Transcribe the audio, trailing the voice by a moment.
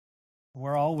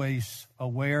We're always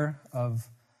aware of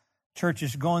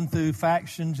churches going through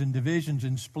factions and divisions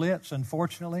and splits,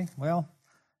 unfortunately. Well,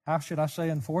 how should I say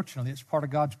unfortunately? It's part of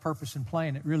God's purpose and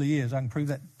plan. It really is. I can prove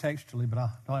that textually, but I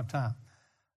don't have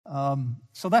time.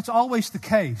 So that's always the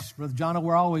case, Brother John.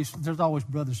 There's always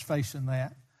brothers facing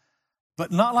that.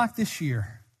 But not like this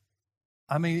year.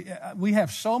 I mean, we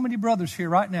have so many brothers here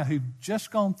right now who've just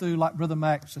gone through, like Brother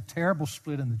Max, a terrible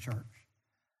split in the church.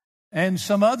 And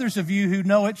some others of you who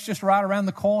know it's just right around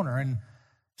the corner. And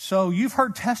so you've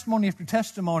heard testimony after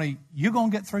testimony. You're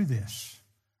going to get through this.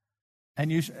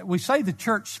 And we say the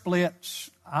church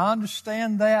splits. I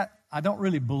understand that. I don't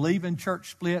really believe in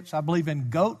church splits. I believe in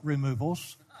goat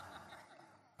removals.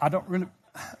 I don't really.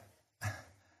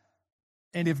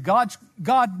 And if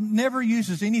God never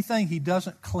uses anything He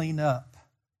doesn't clean up.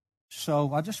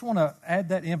 So I just want to add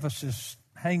that emphasis.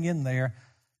 Hang in there.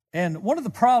 And one of the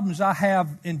problems I have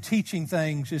in teaching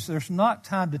things is there's not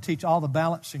time to teach all the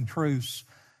balancing truths.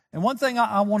 And one thing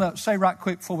I want to say right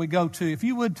quick before we go to, if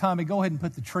you would, Tommy, go ahead and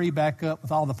put the tree back up with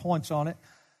all the points on it,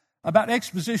 about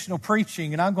expositional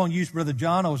preaching, and I'm going to use Brother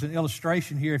Jono as an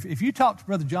illustration here. If you talk to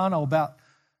Brother Jono about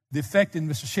the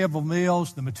effectiveness of Cheville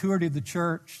Mills, the maturity of the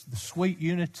church, the sweet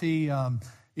unity,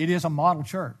 it is a model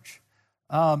church.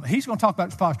 He's going to talk about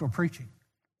expository preaching,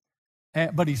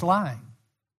 but he's lying.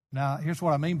 Now, here's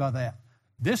what I mean by that.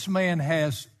 This man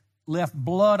has left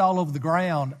blood all over the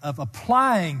ground of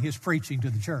applying his preaching to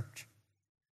the church.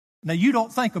 Now, you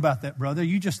don't think about that, brother.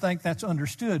 You just think that's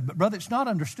understood. But, brother, it's not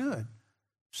understood.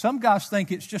 Some guys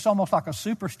think it's just almost like a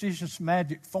superstitious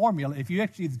magic formula. If you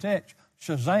actually read the text,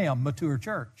 Shazam, mature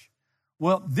church.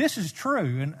 Well, this is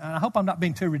true, and I hope I'm not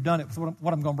being too redundant with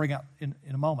what I'm going to bring out in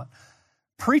a moment.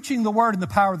 Preaching the word in the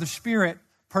power of the Spirit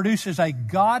produces a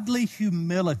godly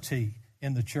humility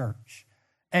in the church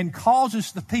and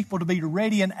causes the people to be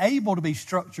ready and able to be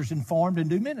structures and formed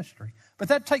and do ministry. But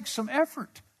that takes some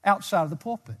effort outside of the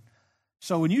pulpit.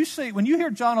 So when you hear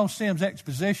John O. Sims'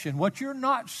 exposition, what you're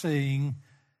not seeing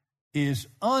is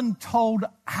untold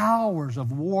hours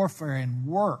of warfare and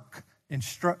work in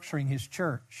structuring his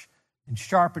church and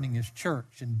sharpening his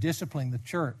church and disciplining the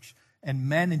church and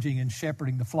managing and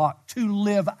shepherding the flock to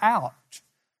live out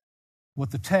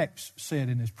what the text said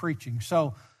in his preaching.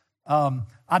 So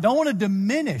I don't want to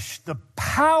diminish the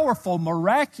powerful,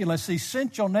 miraculous,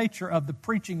 essential nature of the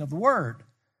preaching of the word,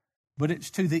 but it's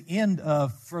to the end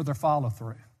of further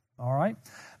follow-through. All right?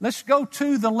 Let's go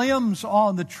to the limbs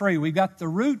on the tree. We've got the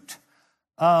root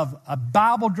of a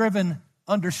Bible-driven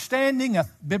understanding of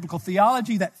biblical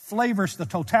theology that flavors the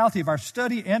totality of our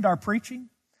study and our preaching.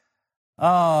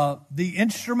 The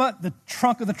instrument, the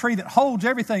trunk of the tree that holds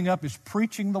everything up is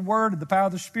preaching the word and the power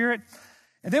of the Spirit.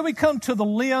 And then we come to the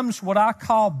limbs, what I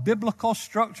call biblical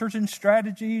structures and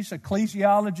strategies,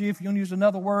 ecclesiology, if you want to use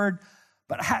another word.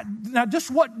 But now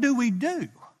just what do we do?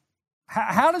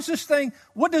 How does this thing,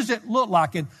 what does it look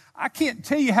like? And I can't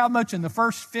tell you how much in the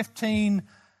first 15,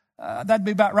 that'd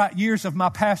be about right, years of my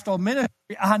pastoral ministry,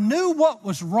 I knew what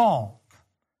was wrong,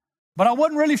 but I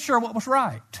wasn't really sure what was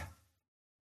right.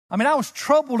 I mean, I was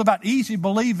troubled about easy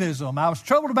believism. I was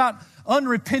troubled about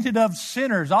unrepented of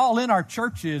sinners all in our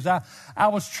churches. I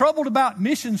was troubled about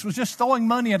missions was just throwing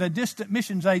money at a distant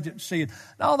missions agency. And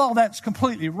although that's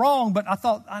completely wrong, but I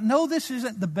thought, I know this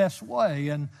isn't the best way.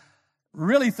 And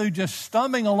really through just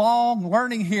stumbling along,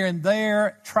 learning here and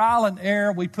there, trial and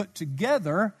error, we put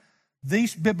together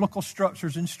these biblical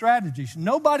structures and strategies.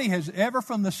 Nobody has ever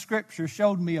from the Scripture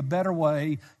showed me a better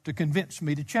way to convince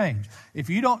me to change. If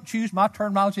you don't choose my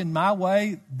terminology in my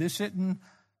way,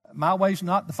 my way's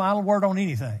not the final word on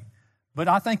anything. But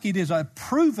I think it is a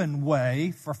proven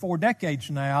way for 4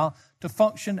 decades now to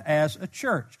function as a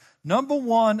church. Number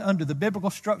one, under the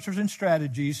biblical structures and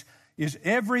strategies, is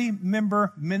every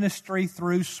member ministry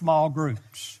through small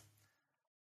groups.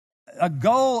 A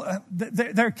goal,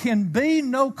 there can be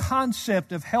no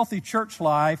concept of healthy church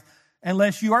life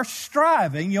unless you are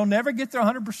striving, you'll never get there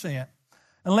 100%,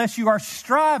 unless you are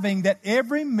striving that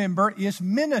every member is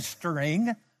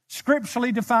ministering,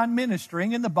 scripturally defined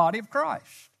ministering in the body of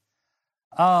Christ.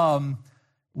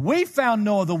 We found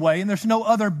no other way, and there's no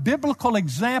other biblical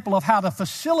example of how to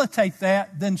facilitate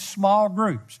that than small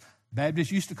groups.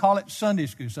 Baptists used to call it Sunday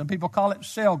school. Some people call it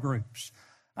cell groups.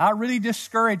 I really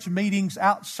discourage meetings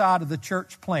outside of the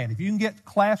church plan. If you can get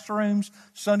classrooms,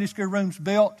 Sunday school rooms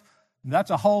built,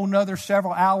 that's a whole nother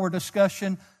several-hour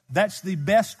discussion. That's the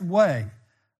best way.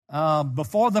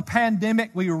 Before the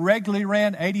pandemic, we regularly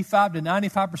ran 85 to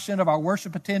 95% of our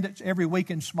worship attendance every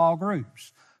week in small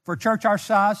groups. For a church our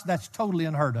size, that's totally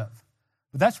unheard of.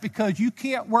 But that's because you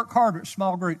can't work harder at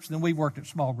small groups than we worked at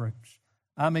small groups.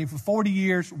 I mean, for 40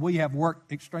 years, we have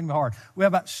worked extremely hard. We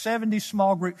have about 70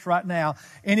 small groups right now,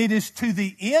 and it is to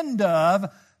the end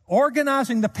of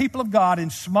organizing the people of God in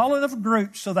small enough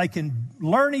groups so they can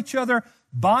learn each other,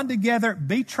 bond together,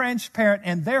 be transparent,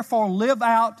 and therefore live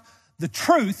out the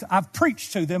truth I've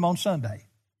preached to them on Sunday.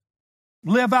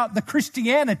 Live out the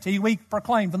Christianity we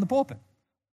proclaim from the pulpit.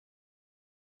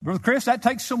 Brother Chris, that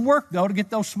takes some work, though, to get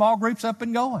those small groups up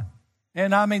and going.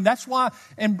 And I mean, that's why,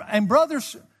 and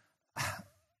brothers,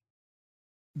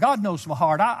 God knows my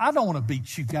heart. I don't want to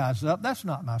beat you guys up. That's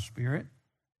not my spirit.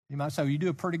 You might say, well, you do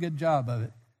a pretty good job of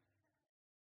it.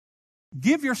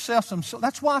 Give yourself some,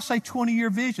 that's why I say 20-year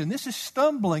vision. This is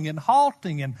stumbling and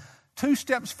halting and 2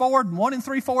 steps forward and 1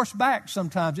 3/4 back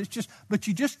sometimes. It's just, but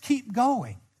you just keep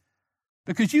going.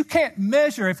 Because you can't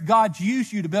measure if God's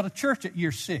used you to build a church at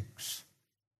year 6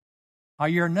 or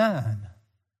year 9.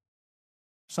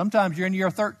 Sometimes you're in year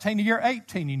 13 or year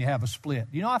 18 and you have a split.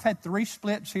 You know, I've had 3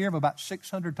 splits here of about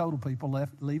 600 total people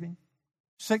leaving.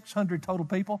 600 total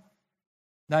people.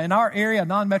 Now, in our area,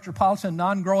 non-metropolitan,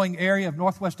 non-growing area of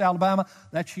northwest Alabama,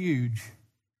 that's huge.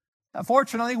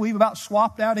 Fortunately, we've about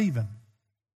swapped out even.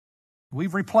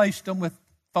 We've replaced them with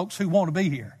folks who want to be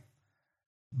here.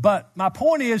 But my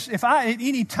point is, if I at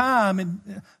any time,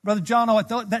 and Brother John,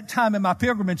 at that time in my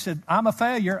pilgrimage said, I'm a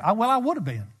failure, I would have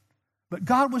been. But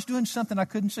God was doing something I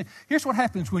couldn't see. Here's what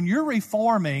happens when you're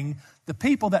reforming. The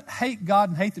people that hate God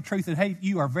and hate the truth and hate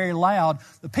you are very loud.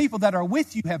 The people that are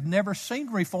with you have never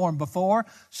seen reform before,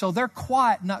 so they're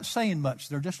quiet, not saying much.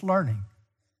 They're just learning.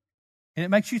 And it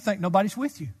makes you think nobody's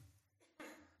with you.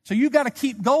 So you've got to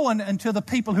keep going until the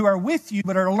people who are with you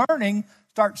but are learning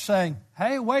start saying,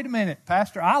 hey, wait a minute,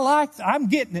 Pastor, I'm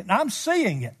getting it and I'm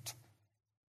seeing it.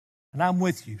 And I'm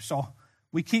with you. So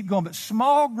we keep going. But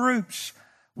small groups,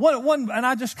 and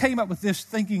I just came up with this,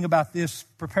 thinking about this,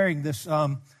 preparing this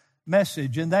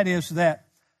message, and that is that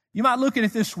you might look at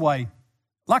it this way,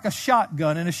 like a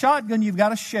shotgun. In a shotgun, you've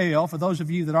got a shell, for those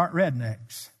of you that aren't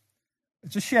rednecks.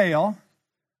 It's a shell.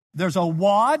 There's a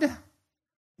wad.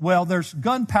 Well, there's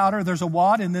gunpowder, there's a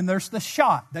wad, and then there's the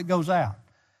shot that goes out.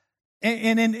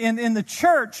 And in the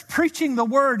church, preaching the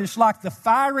word is like the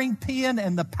firing pin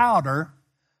and the powder.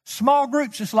 Small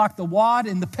groups is like the wad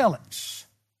and the pellets.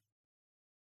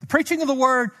 The preaching of the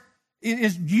word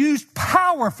is used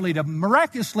powerfully to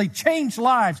miraculously change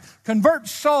lives, convert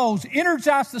souls,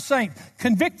 energize the saints,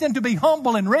 convict them to be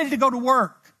humble and ready to go to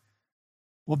work.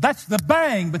 Well, that's the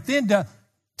bang, but then to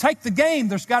take the game,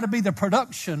 there's got to be the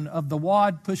production of the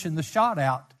wad pushing the shot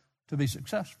out to be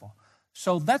successful.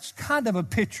 So that's kind of a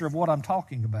picture of what I'm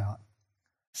talking about.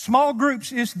 Small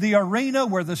groups is the arena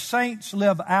where the saints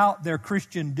live out their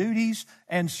Christian duties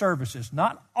and services.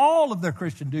 Not all of their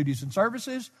Christian duties and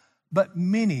services, but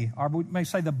many, or we may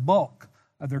say the bulk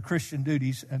of their Christian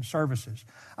duties and services.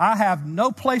 I have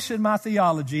no place in my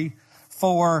theology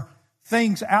for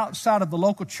things outside of the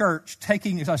local church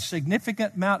taking a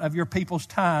significant amount of your people's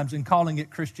times and calling it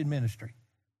Christian ministry.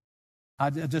 I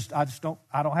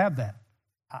don't have that.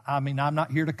 I mean, I'm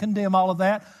not here to condemn all of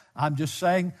that. I'm just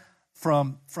saying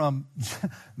from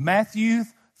Matthew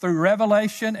through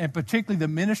Revelation, and particularly the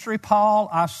ministry of Paul,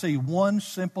 I see one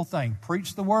simple thing.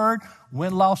 Preach the word,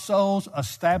 win lost souls,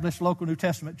 establish local New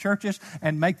Testament churches,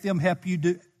 and make them help you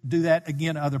do that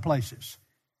again other places.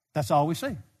 That's all we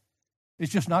see.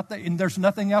 It's just not that, and there's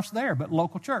nothing else there but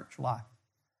local church life.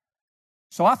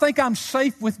 So I think I'm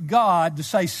safe with God to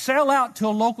say, sell out to a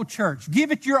local church.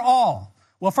 Give it your all.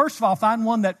 Well, first of all, find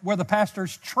one where the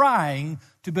pastor's trying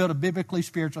to build a biblically,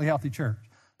 spiritually healthy church.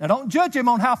 Now, don't judge him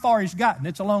on how far he's gotten.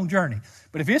 It's a long journey.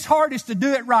 But if his heart is to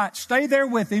do it right, stay there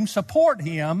with him, support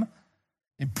him,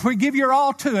 and give your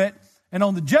all to it. And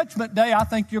on the judgment day, I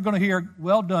think you're going to hear,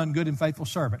 well done, good and faithful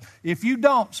servant. If you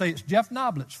don't, say it's Jeff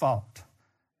Noblet's fault.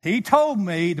 He told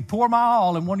me to pour my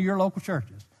all in one of your local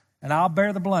churches, and I'll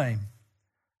bear the blame.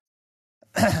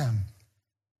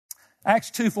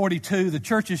 Acts 2:42, the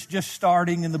church is just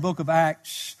starting in the book of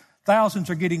Acts.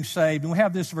 Thousands are getting saved. And we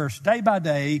have this verse, day by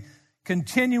day,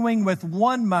 continuing with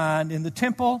one mind in the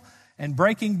temple and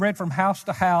breaking bread from house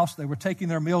to house. They were taking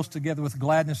their meals together with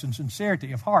gladness and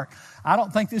sincerity of heart. I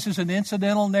don't think this is an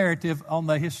incidental narrative on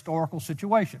the historical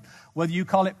situation. Whether you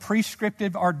call it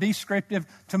prescriptive or descriptive,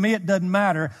 to me it doesn't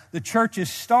matter. The church is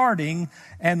starting,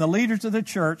 and the leaders of the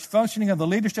church, functioning of the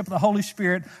leadership of the Holy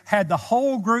Spirit, had the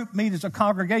whole group meet as a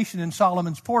congregation in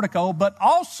Solomon's portico, but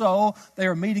also they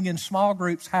are meeting in small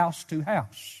groups, house to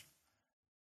house.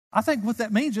 I think what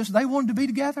that means is they wanted to be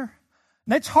together.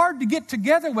 And it's hard to get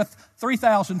together with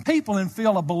 3,000 people and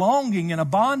feel a belonging and a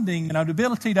bonding and an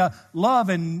ability to love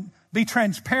and be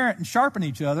transparent and sharpen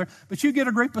each other. But you get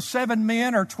a group of 7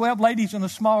 men or 12 ladies in a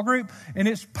small group, and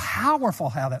it's powerful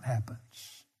how that happens.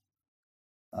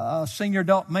 A senior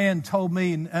adult man told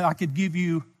me, and I could give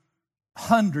you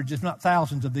hundreds, if not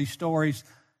thousands, of these stories.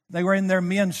 They were in their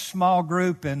men's small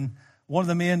group, and one of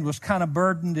the men was kind of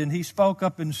burdened, and he spoke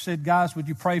up and said, "Guys, would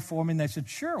you pray for me?" And they said,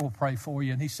 "Sure, we'll pray for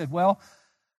you." And he said, "Well,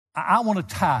 I want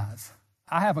to tithe.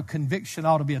 I have a conviction I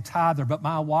ought to be a tither, but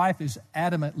my wife is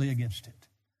adamantly against it.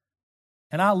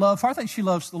 And I love her. I think she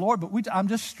loves the Lord, but I'm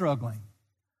just struggling."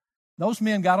 Those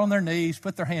men got on their knees,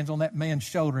 put their hands on that man's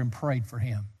shoulder, and prayed for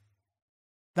him.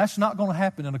 That's not going to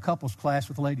happen in a couples class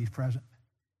with ladies present.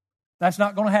 That's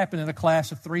not going to happen in a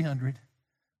class of 300.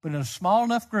 But in a small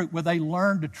enough group where they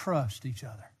learn to trust each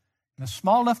other, in a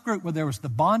small enough group where there was the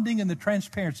bonding and the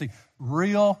transparency,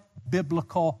 real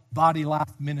biblical body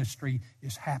life ministry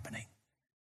is happening.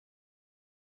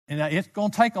 And it's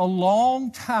going to take a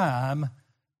long time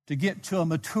to get to a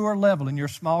mature level in your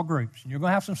small groups. And you're going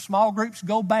to have some small groups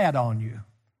go bad on you.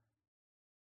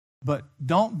 But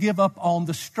don't give up on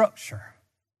the structure.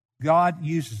 God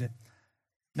uses it.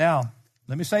 Now,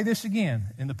 let me say this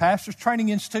again. In the Pastor's Training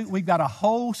Institute, we've got a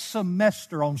whole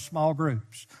semester on small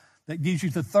groups that gives you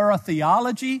the thorough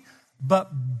theology,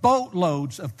 but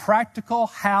boatloads of practical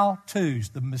how-tos,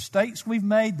 the mistakes we've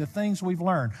made, the things we've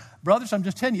learned. Brothers, I'm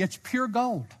just telling you, it's pure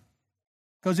gold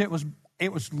because it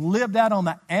was lived out on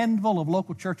the anvil of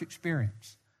local church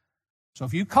experience. So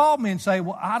if you call me and say,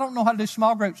 "Well, I don't know how to do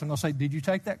small groups," I'm going to say, "Did you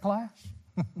take that class?"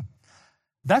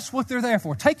 That's what they're there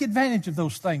for. Take advantage of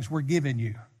those things we're giving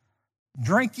you.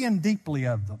 Drink in deeply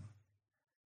of them.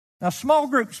 Now, small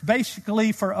groups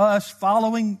basically for us,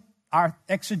 following our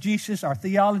exegesis, our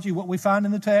theology, what we find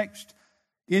in the text,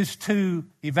 is to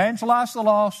evangelize the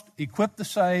lost, equip the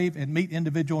saved, and meet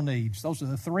individual needs. Those are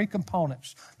the three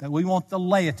components that we want the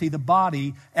laity, the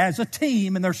body, as a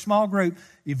team in their small group,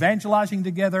 evangelizing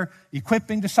together,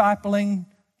 equipping, discipling,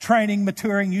 training,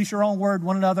 maturing, use your own word,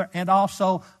 one another, and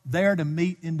also there to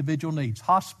meet individual needs.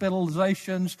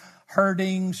 Hospitalizations,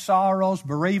 hurting, sorrows,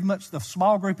 bereavements. The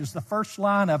small group is the first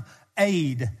line of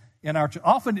aid in our church.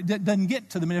 Often it doesn't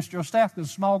get to the ministerial staff because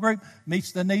the small group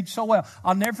meets the needs so well.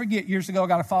 I'll never forget, years ago, I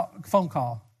got a phone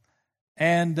call.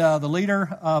 And the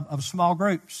leader of a small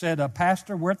group said,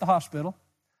 "Pastor, we're at the hospital."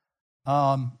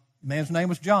 Man's name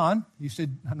was John. He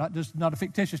said, not a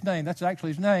fictitious name, that's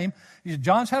actually his name. He said,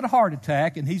 "John's had a heart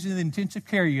attack and he's in the intensive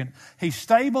care unit. He's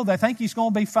stable. They think he's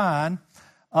going to be fine.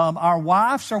 Our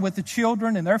wives are with the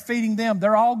children and they're feeding them.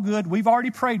 They're all good. We've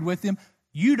already prayed with them.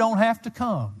 You don't have to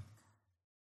come.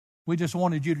 We just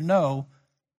wanted you to know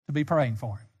to be praying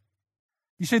for him."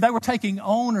 You see, they were taking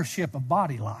ownership of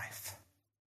body life.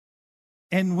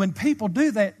 And when people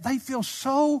do that, they feel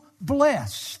so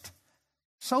blessed,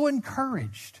 so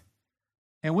encouraged.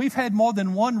 And we've had more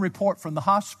than one report from the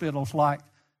hospitals like,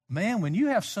 "Man, when you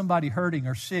have somebody hurting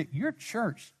or sick, your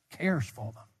church cares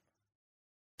for them,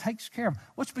 takes care of them."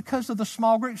 Well, it's because of the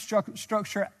small group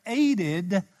structure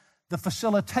aided the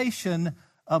facilitation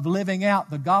of living out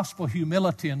the gospel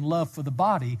humility and love for the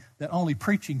body that only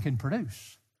preaching can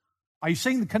produce. Are you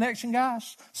seeing the connection,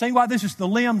 guys? Seeing why this is the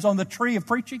limbs on the tree of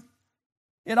preaching?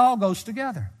 It all goes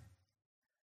together.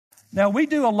 Now, we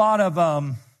do a lot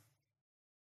of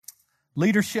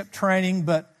leadership training,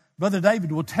 but Brother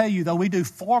David will tell you, though we do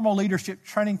formal leadership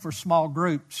training for small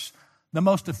groups, the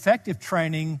most effective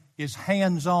training is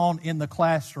hands-on in the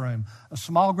classroom. A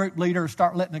small group leader will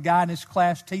start letting a guy in his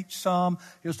class teach some.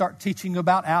 He'll start teaching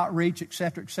about outreach, et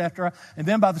cetera, et cetera. And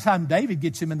then by the time David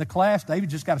gets him in the class, David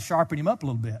just got to sharpen him up a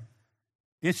little bit.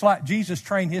 It's like Jesus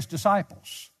trained his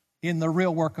disciples in the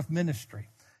real work of ministry.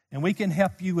 And we can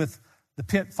help you with the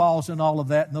pitfalls and all of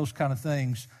that and those kind of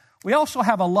things. We also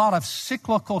have a lot of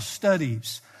cyclical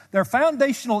studies. There are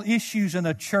foundational issues in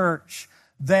a church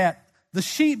that the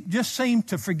sheep just seem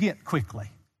to forget quickly.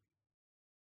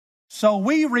 So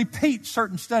we repeat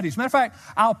certain studies. Matter of fact,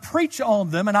 I'll preach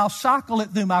on them and I'll cycle it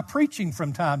through my preaching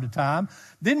from time to time.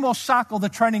 Then we'll cycle the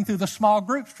training through the small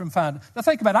groups from time to time. Now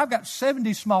think about it. I've got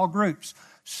 70 small groups.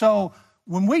 So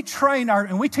when we train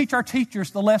and we teach our teachers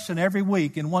the lesson every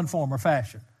week in one form or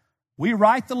fashion. We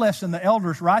write the lesson, the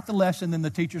elders write the lesson, then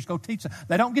the teachers go teach them.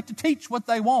 They don't get to teach what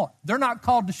they want. They're not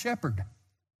called to shepherd.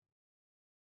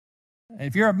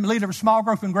 If you're a leader of a small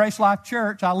group in Grace Life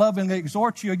Church, I love and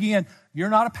exhort you again,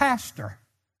 you're not a pastor.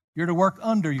 You're to work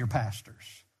under your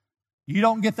pastors. You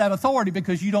don't get that authority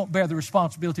because you don't bear the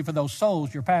responsibility for those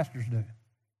souls, your pastors do.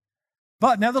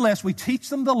 But nevertheless, we teach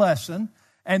them the lesson,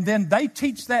 and then they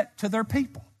teach that to their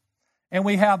people. And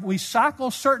we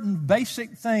cycle certain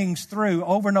basic things through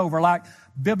over and over, like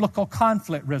biblical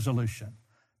conflict resolution,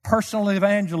 personal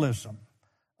evangelism,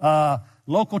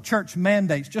 Local church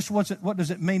mandates. Just what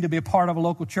does it mean to be a part of a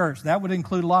local church? That would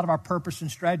include a lot of our purpose and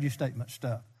strategy statement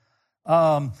stuff.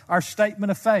 Our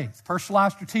statement of faith,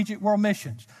 personalized strategic world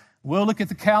missions. We'll look at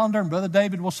the calendar and Brother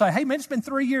David will say, hey man, it's been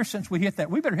 3 years since we hit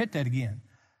that. We better hit that again.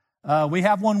 We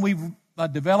have one we've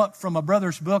developed from a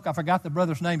brother's book. I forgot the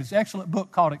brother's name. It's an excellent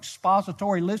book called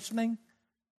Expository Listening.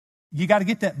 You got to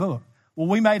get that book. Well,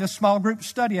 we made a small group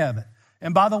study of it.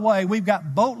 And by the way, we've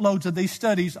got boatloads of these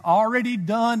studies already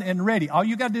done and ready. All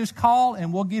you got to do is call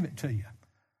and we'll give it to you.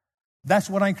 That's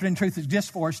what Anchored in Truth exists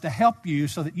for, is to help you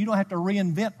so that you don't have to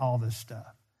reinvent all this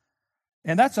stuff.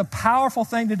 And that's a powerful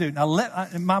thing to do. Now,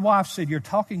 my wife said, you're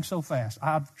talking so fast.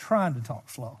 I'm trying to talk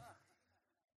slow.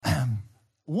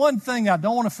 One thing I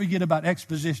don't want to forget about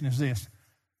exposition is this.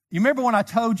 You remember when I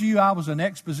told you I was an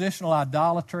expositional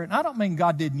idolater? And I don't mean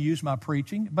God didn't use my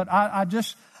preaching, but I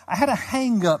had a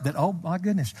hang up that, oh my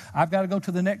goodness, I've got to go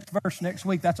to the next verse next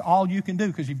week. That's all you can do,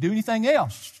 because if you do anything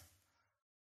else,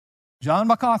 John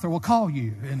MacArthur will call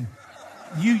you and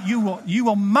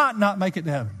you might not make it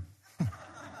to heaven.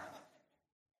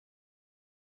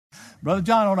 Brother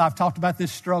John and I have talked about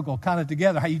this struggle kind of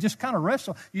together, how you just kind of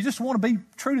wrestle. You just want to be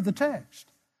true to the text.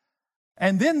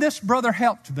 And then this brother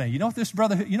helped me. You know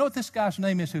what this guy's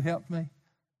name is who helped me?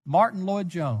 Martin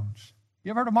Lloyd-Jones.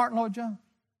 You ever heard of Martin Lloyd-Jones?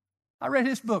 I read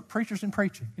his book, Preachers and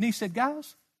Preaching. And he said,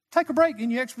 guys, take a break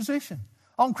in your exposition.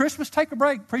 On Christmas, take a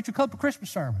break. Preach a couple of Christmas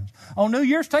sermons. On New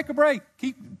Year's, take a break.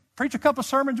 Preach a couple of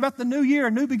sermons about the new year,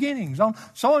 new beginnings. On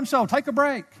so-and-so, take a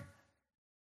break.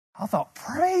 I thought,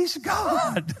 praise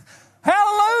God.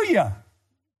 Hallelujah.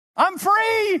 I'm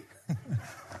free.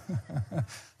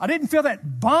 I didn't feel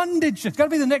that bondage. It's got to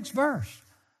be the next verse.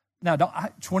 Now,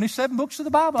 27 books of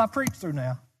the Bible I've preached through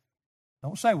now.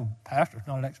 Don't say, well, pastor, it's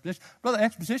not an exposition. Brother,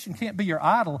 exposition can't be your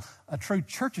idol. A true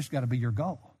church has got to be your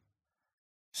goal.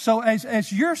 So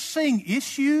as you're seeing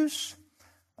issues,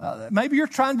 maybe you're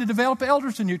trying to develop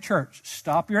elders in your church.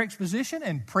 Stop your exposition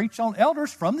and preach on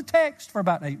elders from the text for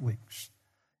about 8 weeks.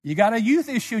 You got a youth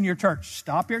issue in your church.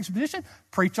 Stop your exposition.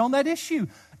 Preach on that issue.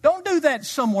 Don't do that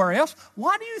somewhere else.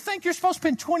 Why do you think you're supposed to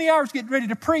spend 20 hours getting ready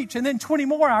to preach and then 20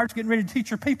 more hours getting ready to teach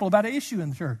your people about an issue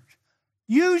in the church?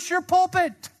 Use your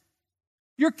pulpit.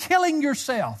 You're killing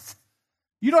yourself.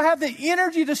 You don't have the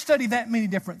energy to study that many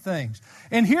different things.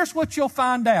 And here's what you'll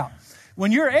find out.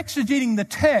 When you're exegeting the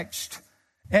text,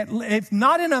 if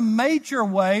not in a major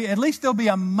way, at least there'll be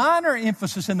a minor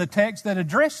emphasis in the text that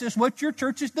addresses what your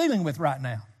church is dealing with right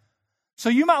now. So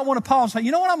you might want to pause and say,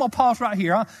 you know what, I'm going to pause right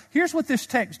here. Here's what this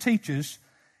text teaches.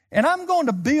 And I'm going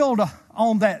to build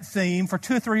on that theme for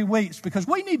 2 or 3 weeks, because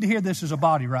we need to hear this as a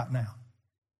body right now.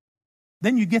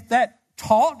 Then you get that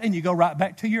taught and you go right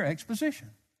back to your exposition.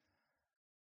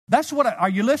 That's what, are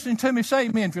you listening to me? Say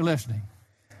amen if you're listening.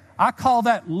 I call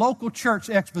that local church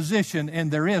exposition,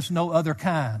 and there is no other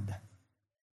kind.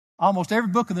 Almost every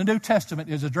book in the New Testament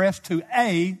is addressed to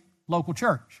a local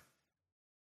church.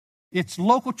 It's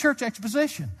local church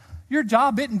exposition. Your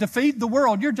job isn't to feed the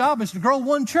world. Your job is to grow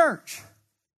one church.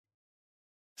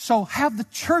 So have the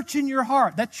church in your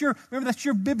heart. Remember, that's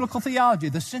your biblical theology,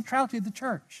 the centrality of the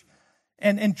church.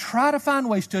 And try to find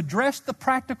ways to address the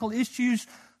practical issues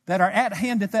that are at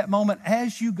hand at that moment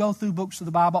as you go through books of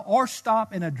the Bible, or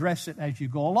stop and address it as you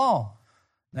go along.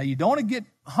 Now, you don't want to get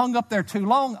hung up there too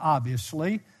long,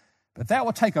 obviously, but that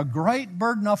will take a great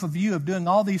burden off of you of doing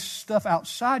all these stuff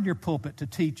outside your pulpit to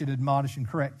teach and admonish and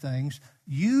correct things.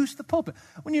 Use the pulpit.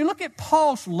 When you look at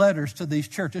Paul's letters to these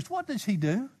churches, what does he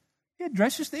do? He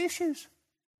addresses the issues.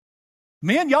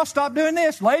 Men, y'all stop doing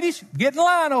this. Ladies, get in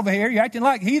line over here. You're acting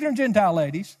like heathen Gentile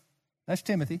ladies. That's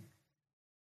Timothy.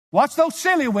 Watch those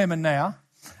silly women now.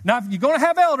 Now, if you're going to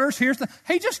have elders,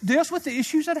 he just deals with the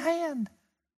issues at hand.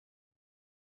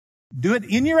 Do it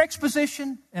in your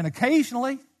exposition, and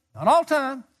occasionally, not all the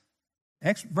time,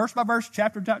 verse by verse,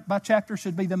 chapter by chapter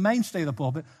should be the mainstay of the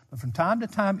pulpit, but from time to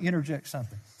time, interject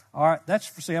something. All right,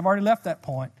 I've already left that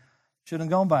point. Should have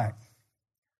gone back.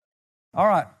 All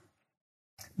right.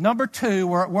 Number 2,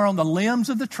 we're on the limbs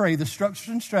of the tree, the structures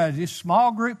and strategies.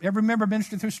 Small group, every member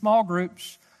ministry through small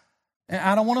groups. And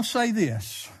I don't want to say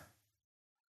this.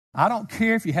 I don't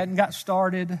care if you hadn't got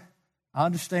started. I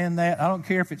understand that. I don't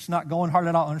care if it's not going hard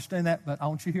at all. I understand that, but I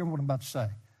want you to hear what I'm about to say.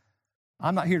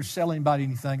 I'm not here to sell anybody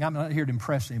anything. I'm not here to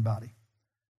impress anybody.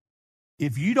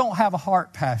 If you don't have a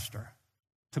heart, pastor,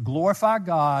 to glorify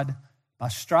God by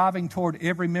striving toward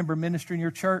every member ministry in your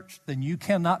church, then you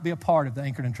cannot be a part of the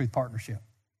Anchored in Truth Partnership.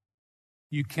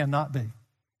 You cannot be.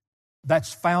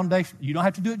 That's foundation. You don't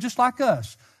have to do it just like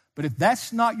us. But if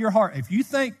that's not your heart, if you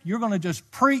think you're going to just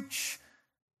preach,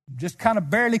 just kind of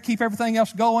barely keep everything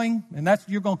else going, and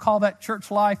you're going to call that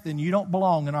church life, then you don't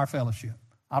belong in our fellowship.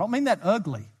 I don't mean that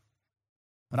ugly,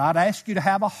 but I'd ask you to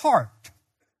have a heart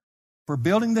for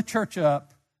building the church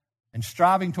up and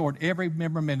striving toward every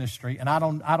member ministry. And I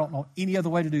don't know any other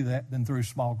way to do that than through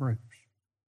small groups.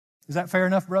 Is that fair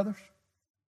enough, brothers?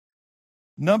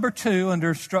 Number 2,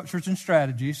 under structures and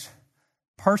strategies,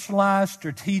 personalized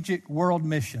strategic world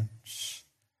missions.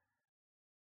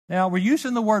 Now, we're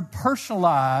using the word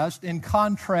personalized in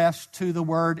contrast to the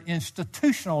word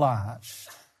institutionalized.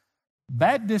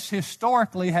 Baptists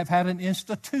historically have had an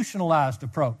institutionalized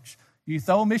approach. You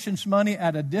throw missions money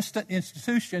at a distant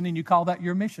institution and you call that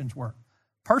your missions work.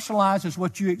 Personalized is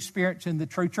what you experience in the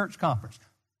True Church Conference.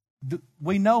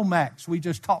 We know Max. We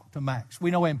just talked to Max.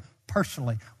 We know him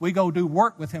personally. We go do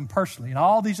work with him personally and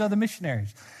all these other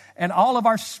missionaries. And all of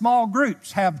our small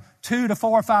groups have 2 to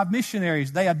 4 or 5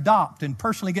 missionaries they adopt and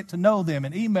personally get to know them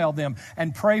and email them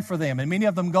and pray for them. And many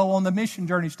of them go on the mission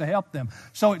journeys to help them.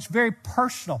 So it's very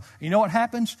personal. You know what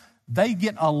happens? They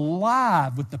get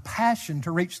alive with the passion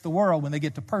to reach the world when they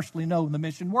get to personally know the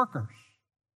mission workers.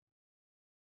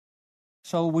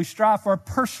 So we strive for a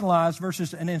personalized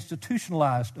versus an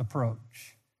institutionalized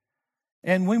approach.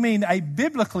 And we mean a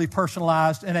biblically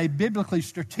personalized and a biblically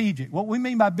strategic. What we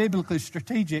mean by biblically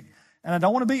strategic, and I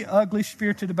don't want to be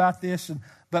ugly-spirited about this,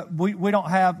 but we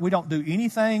don't do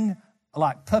anything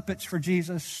like puppets for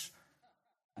Jesus.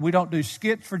 We don't do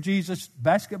skits for Jesus,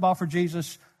 basketball for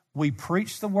Jesus. We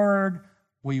preach the word,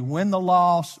 we win the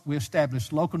lost, we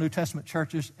establish local New Testament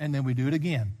churches, and then we do it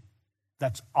again.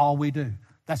 That's all we do.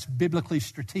 That's biblically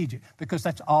strategic because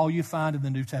that's all you find in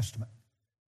the New Testament.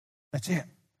 That's it.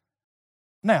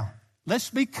 Now, let's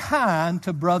be kind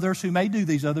to brothers who may do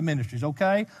these other ministries,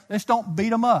 okay? Let's don't beat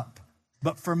them up.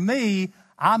 But for me,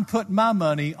 I'm putting my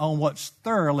money on what's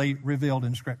thoroughly revealed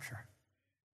in Scripture.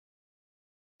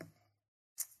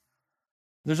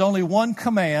 There's only one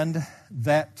command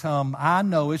that I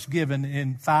know is given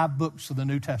in 5 books of the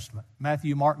New Testament,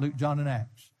 Matthew, Mark, Luke, John, and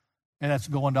Acts, and that's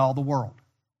going to all the world.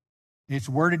 It's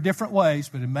worded different ways,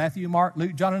 but in Matthew, Mark,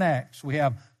 Luke, John, and Acts, we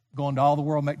have going to all the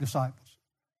world, make disciples.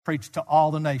 Preach to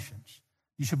all the nations.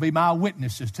 You shall be my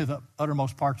witnesses to the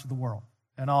uttermost parts of the world.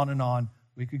 And on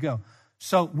we could go.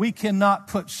 So we cannot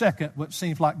put second what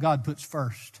seems like God puts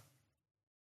first.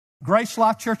 Grace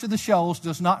Life Church of the Shoals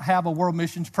does not have a world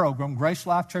missions program. Grace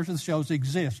Life Church of the Shoals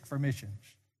exists for missions,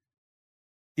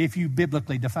 if you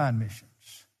biblically define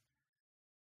missions.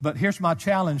 But here's my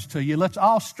challenge to you. Let's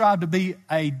all strive to be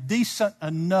a decent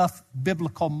enough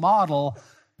biblical model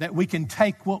that we can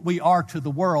take what we are to the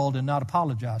world and not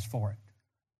apologize for it.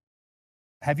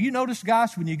 Have you noticed,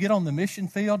 guys, when you get on the mission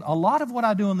field, a lot of what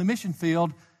I do on the mission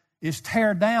field is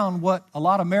tear down what a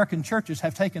lot of American churches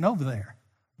have taken over there.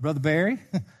 Brother Barry,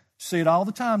 see it all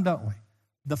the time, don't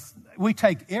we? We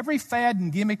take every fad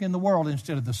and gimmick in the world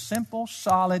instead of the simple,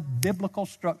 solid, biblical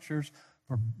structures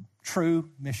for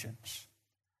true missions.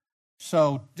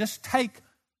 So just take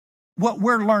what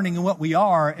we're learning and what we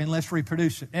are and let's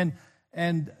reproduce it.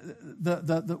 And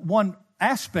the one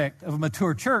aspect of a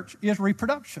mature church is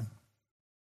reproduction.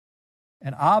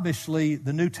 And obviously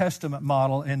the New Testament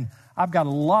model, and I've got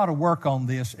a lot of work on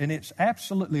this, and it's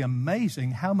absolutely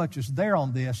amazing how much is there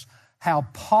on this, how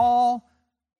Paul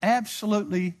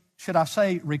absolutely, should I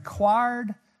say,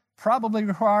 probably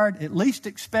required, at least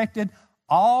expected,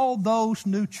 all those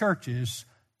new churches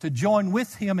to join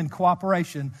with him in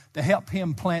cooperation to help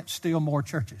him plant still more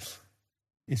churches.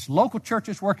 It's local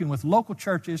churches working with local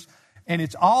churches, and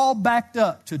it's all backed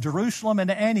up to Jerusalem and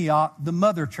to Antioch, the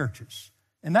mother churches.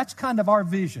 And that's kind of our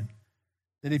vision,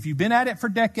 that if you've been at it for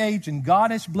decades and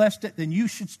God has blessed it, then you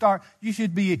should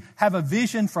have a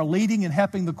vision for leading and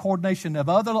helping the coordination of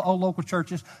other local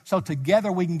churches so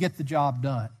together we can get the job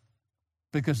done.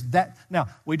 Because now,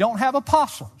 we don't have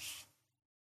apostles.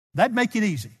 That'd make it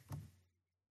easy.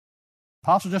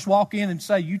 Apostles just walk in and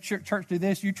say, you church do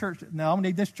this, you church, no, I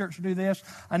need this church to do this,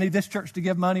 I need this church to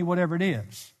give money, whatever it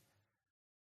is.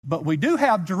 But we do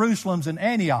have Jerusalems and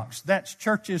Antiochs. That's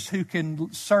churches who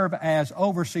can serve as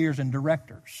overseers and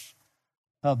directors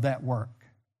of that work.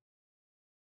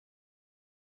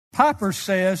 Piper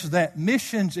says that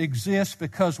missions exist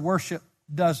because worship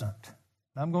doesn't.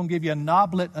 I'm going to give you a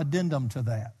Noblet addendum to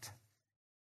that.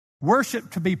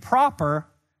 Worship, to be proper,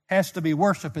 has to be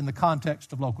worship in the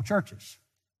context of local churches.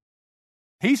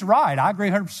 He's right. I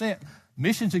agree 100%.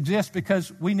 Missions exist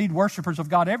because we need worshipers of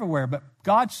God everywhere, but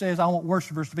God says I want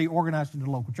worshipers to be organized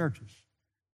into local churches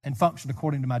and function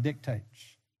according to my dictates.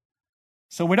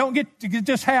 So we don't get to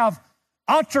just have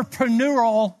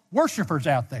entrepreneurial worshipers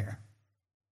out there.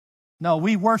 No,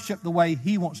 we worship the way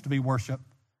He wants to be worshiped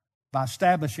by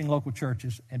establishing local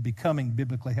churches and becoming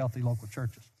biblically healthy local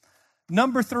churches.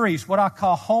 Number 3 is what I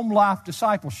call home life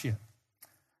discipleship.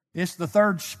 It's the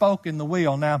third spoke in the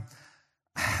wheel. Now,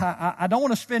 I don't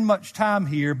want to spend much time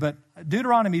here, but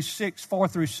Deuteronomy 6, 4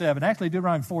 through 7, actually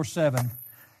Deuteronomy 4, 7,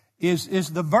 is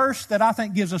the verse that I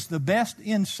think gives us the best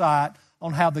insight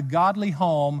on how the godly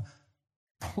home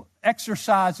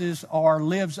exercises or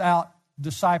lives out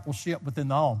discipleship within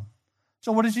the home.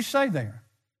 So what does he say there?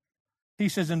 He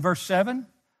says in verse 7,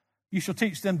 you shall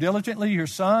teach them diligently your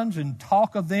sons and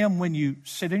talk of them when you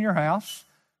sit in your house,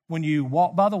 when you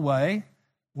walk by the way,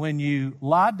 when you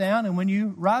lie down, and when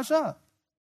you rise up.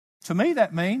 To me,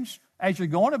 that means as you're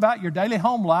going about your daily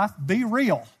home life, be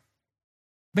real.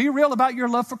 Be real about your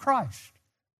love for Christ.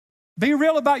 Be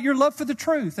real about your love for the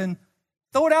truth and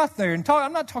throw it out there and talk.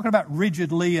 I'm not talking about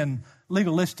rigidly and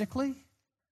legalistically.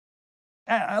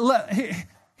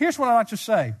 Here's what I like to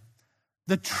say.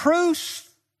 The truths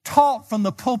taught from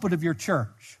the pulpit of your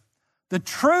church, the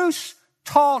truths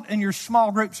taught in your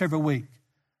small groups every week,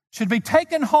 should be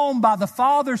taken home by the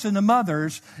fathers and the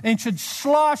mothers and should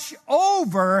slosh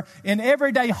over in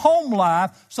everyday home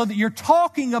life so that you're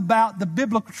talking about the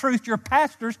biblical truth your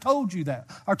pastors told you that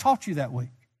or taught you that week.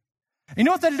 And you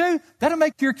know what that'll do? That'll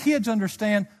make your kids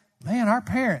understand, man, our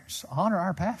parents honor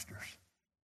our pastors.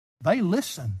 They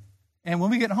listen. And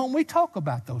when we get home, we talk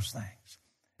about those things.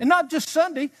 And not just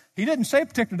Sunday. He didn't say a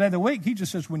particular day of the week. He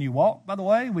just says when you walk, by the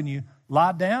way, when you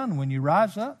lie down, when you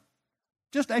rise up,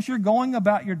 just as you're going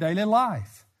about your daily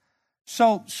life.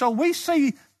 So we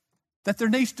see that there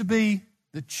needs to be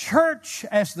the church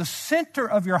as the center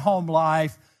of your home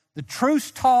life, the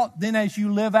truths taught, then as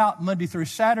you live out Monday through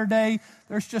Saturday,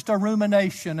 there's just a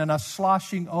rumination and a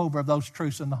sloshing over of those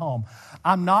truths in the home.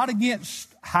 I'm not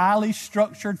against highly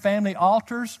structured family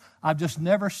altars. I've just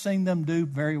never seen them do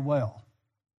very well.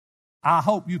 I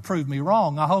hope you prove me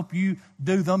wrong. I hope you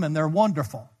do them and they're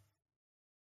wonderful.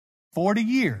 40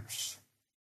 years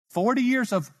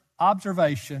of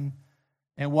observation,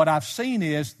 and what I've seen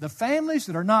is the families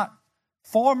that are not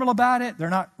formal about it, they're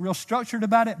not real structured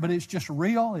about it, but it's just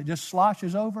real, it just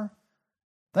sloshes over,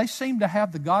 they seem to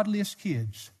have the godliest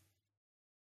kids.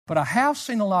 But I have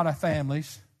seen a lot of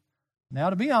families, now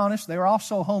to be honest, they were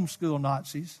also homeschool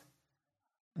Nazis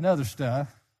and other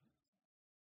stuff,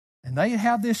 and they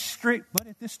have this strict, but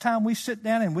at this time we sit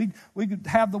down and we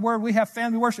have the word, we have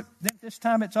family worship, then at this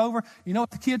time it's over. You know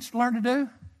what the kids learn to do?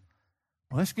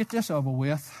 Well, let's get this over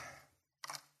with.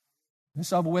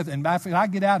 This over with, and if I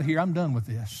get out of here, I'm done with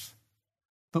this.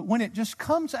 But when it just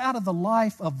comes out of the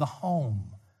life of the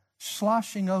home,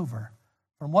 sloshing over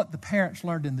from what the parents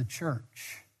learned in the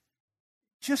church,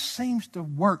 it just seems to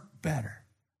work better.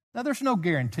 Now, there's no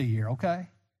guarantee here, okay?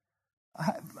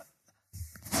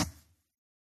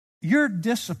 Your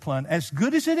discipline, as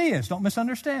good as it is, don't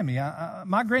misunderstand me.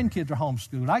 My grandkids are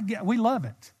homeschooled. We love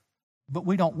it, but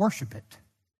we don't worship it.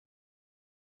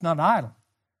 It's not an idol.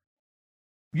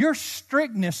 Your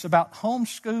strictness about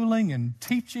homeschooling and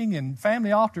teaching and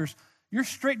family altars, your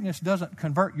strictness doesn't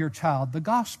convert your child. The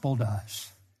gospel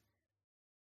does.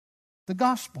 The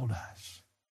gospel does.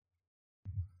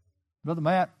 Brother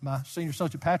Matt, my senior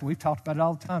associate pastor, we've talked about it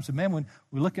all the time. So, man, when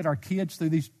we look at our kids through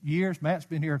these years, Matt's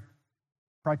been here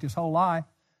practically his whole life,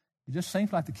 it just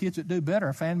seems like the kids that do better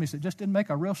are families that just didn't make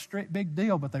a real strict big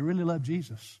deal, but they really love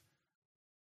Jesus.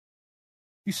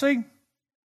 You see,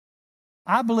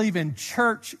 I believe in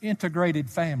church-integrated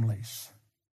families.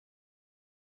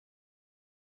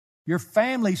 Your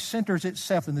family centers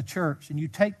itself in the church, and you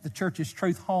take the church's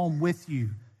truth home with you,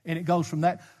 and it goes from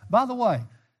that. By the way,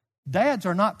 dads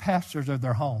are not pastors of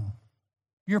their home.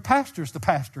 Your pastor's the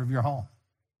pastor of your home.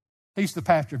 He's the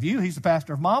pastor of you. He's the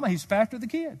pastor of mama. He's the pastor of the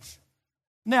kids.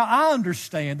 Now, I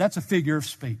understand that's a figure of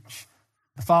speech.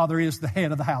 The father is the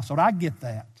head of the household. I get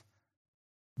that.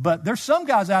 But there's some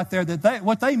guys out there that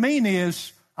what they mean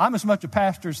is, I'm as much a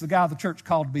pastor as the guy of the church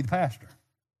called to be the pastor.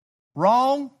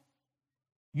 Wrong.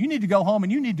 You need to go home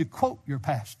and you need to quote your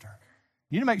pastor.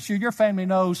 You need to make sure your family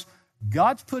knows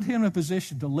God's put him in a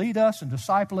position to lead us and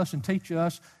disciple us and teach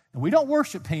us. And we don't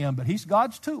worship him, but he's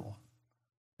God's tool.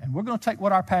 And we're going to take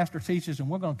what our pastor teaches and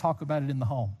we're going to talk about it in the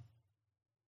home.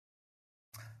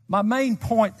 My main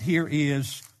point here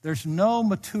is there's no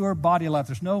mature body of life,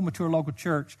 there's no mature local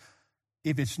church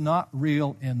if it's not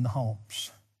real in the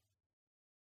homes.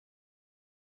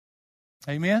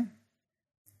 Amen?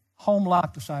 Home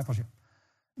life discipleship.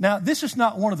 Now, this is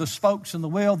not one of the spokes in the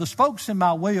wheel. The spokes in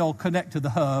my wheel connect to the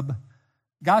hub.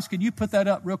 Guys, can you put that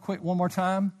up real quick one more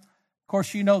time? Of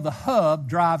course, you know the hub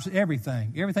drives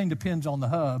everything. Everything depends on the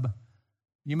hub.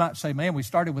 You might say, man, we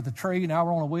started with a tree, now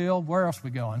we're on a wheel. Where else are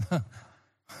we going?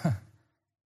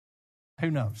 Who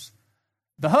knows?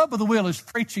 The hub of the wheel is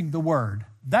preaching the word.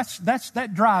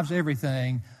 That drives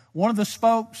everything. One of the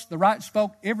spokes, the right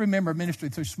spoke, every member ministry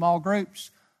through small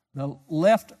groups. The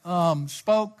left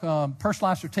spoke,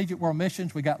 personalized strategic world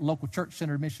missions. We got local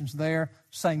church-centered missions there,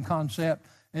 same concept.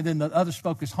 And then the other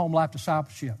spoke is home life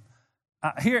discipleship.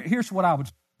 Here's what I would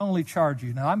only charge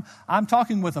you. Now, I'm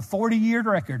talking with a 40-year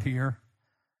record here.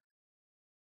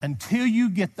 Until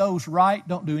you get those right,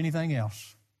 don't do anything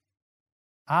else.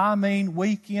 I mean,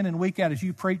 week in and week out, as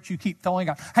you preach, you keep throwing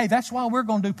out, hey, that's why we're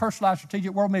going to do personalized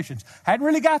strategic world missions. Hadn't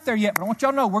really got there yet, but I want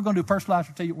y'all to know we're going to do personalized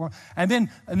strategic world. And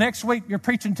then next week, you're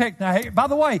preaching text. Now, hey, by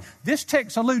the way, this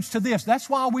text alludes to this. That's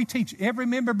why we teach every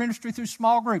member ministry through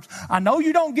small groups. I know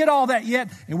you don't get all that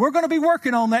yet, and we're going to be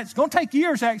working on that. It's going to take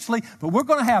years, actually, but we're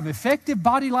going to have effective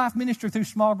body life ministry through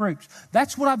small groups.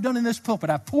 That's what I've done in this pulpit.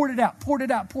 I've poured it out, poured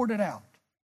it out, poured it out.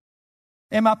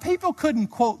 And my people couldn't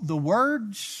quote the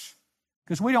words,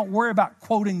 because we don't worry about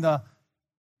quoting the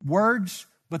words,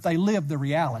 but they live the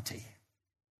reality.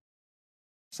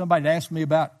 Somebody asked me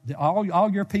about all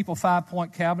your people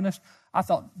 5-point Calvinists. I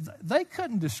thought they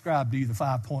couldn't describe to you the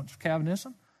 5 points of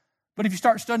Calvinism. But if you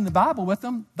start studying the Bible with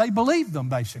them, they believe them,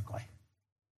 basically.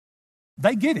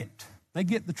 They get it. They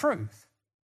get the truth.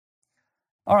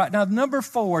 All right, now number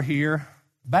 4 here,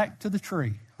 back to the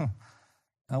tree.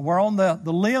 We're on the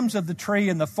limbs of the tree,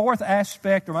 and the fourth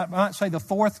aspect, or I might say the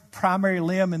fourth primary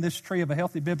limb in this tree of a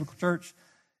healthy biblical church,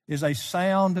 is a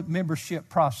sound membership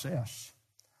process.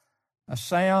 A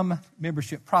sound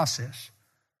membership process.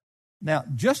 Now,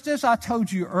 just as I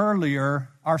told you earlier,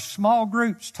 our small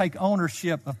groups take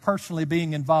ownership of personally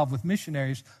being involved with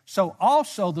missionaries, so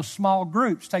also the small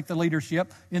groups take the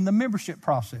leadership in the membership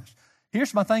process.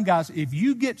 Here's my thing, guys. If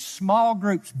you get small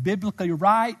groups biblically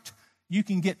right, you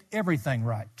can get everything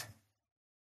right.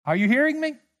 Are you hearing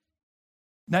me?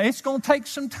 Now, it's going to take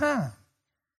some time.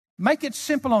 Make it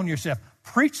simple on yourself.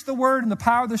 Preach the word and the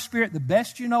power of the Spirit the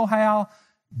best you know how.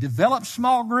 Develop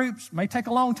small groups. May take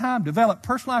a long time. Develop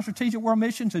personalized strategic world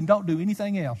missions, and don't do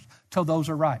anything else till those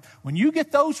are right. When you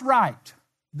get those right,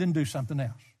 then do something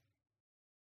else.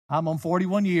 I'm on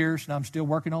 41 years, and I'm still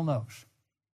working on those.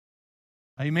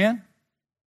 Amen?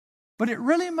 But it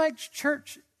really makes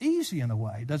church easy in a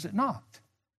way, does it not?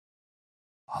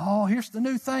 Oh, here's the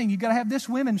new thing. You got to have this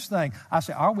women's thing. I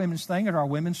say our women's thing is our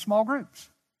women's small groups.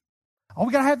 Oh,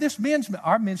 we got to have this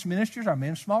our men's ministries, our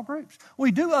men's small groups. We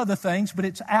do other things, but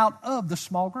it's out of the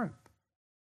small group.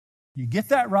 You get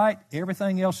that right,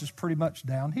 everything else is pretty much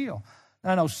downhill.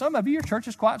 Now, I know some of you, your church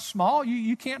is quite small.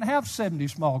 You can't have 70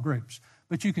 small groups,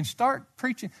 but you can start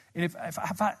preaching. And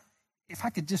if I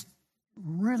could just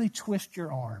really twist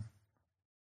your arm,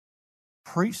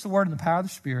 preach the word in the power of the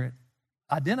Spirit.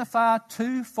 Identify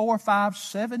 2, 4, 5,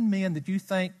 7 men that you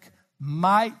think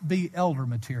might be elder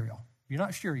material. You're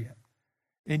not sure yet.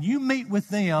 And you meet with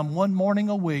them one morning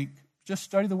a week. Just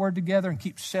study the word together and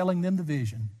keep selling them the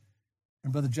vision.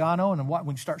 And Brother John Owen, and when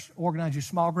you start organizing your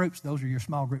small groups, those are your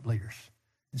small group leaders.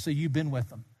 And so you've been with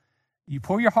them. You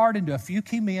pour your heart into a few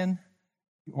key men.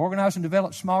 You organize and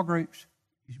develop small groups.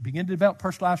 You begin to develop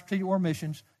personalized strategic world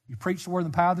missions. You preach the word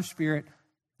in the power of the Spirit.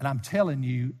 And I'm telling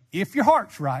you, if your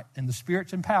heart's right and the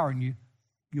Spirit's empowering you,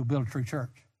 you'll build a true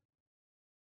church.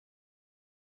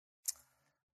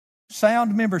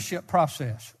 Sound membership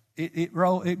process. It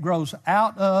grows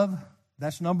out of,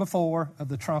 that's number 4 of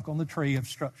the trunk on the tree of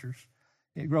structures.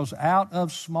 It grows out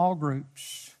of small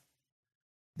groups.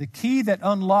 The key that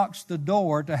unlocks the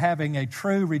door to having a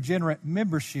true regenerate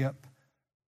membership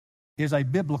is a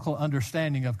biblical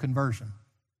understanding of conversion.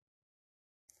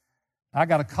 I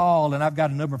got a call, and I've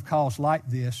got a number of calls like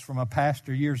this from a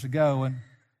pastor years ago, and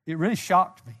it really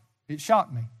shocked me. It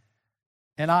shocked me.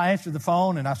 And I answered the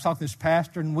phone, and I was talking to this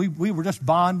pastor, and we were just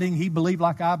bonding. He believed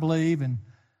like I believe, and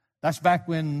that's back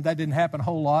when that didn't happen a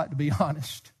whole lot, to be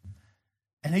honest.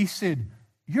 And he said,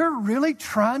 "You're really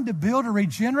trying to build a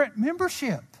regenerate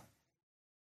membership."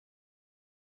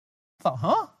 I thought,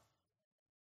 huh?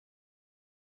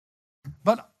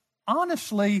 But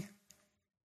honestly,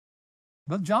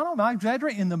 Brother John, I'm not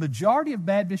exaggerating. In the majority of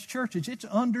Baptist churches, it's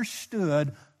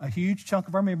understood a huge chunk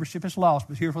of our membership is lost.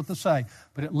 But here's what they say.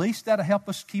 But at least that'll help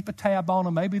us keep a tab on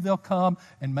them. Maybe they'll come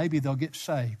and maybe they'll get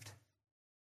saved.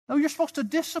 No, you're supposed to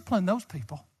discipline those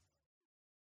people.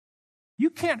 You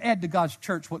can't add to God's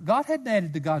church what God hadn't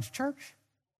added to God's church.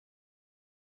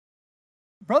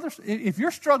 Brothers, if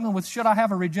you're struggling with should I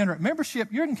have a regenerate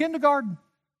membership, you're in kindergarten.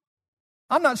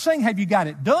 I'm not saying have you got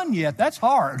it done yet. That's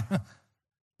hard.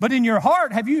 But in your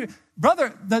heart,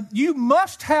 brother, that you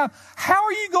must have, how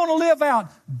are you going to live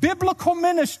out biblical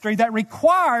ministry that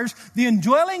requires the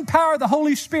indwelling power of the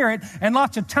Holy Spirit and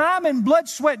lots of time and blood,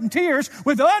 sweat, and tears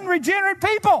with unregenerate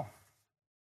people?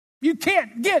 You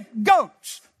can't get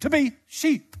goats to be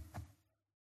sheep.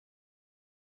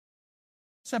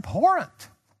 It's abhorrent.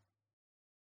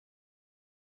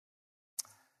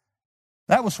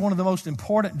 That was one of the most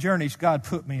important journeys God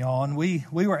put me on. We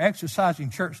were exercising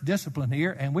church discipline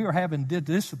here, and we were having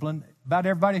discipline about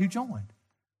everybody who joined.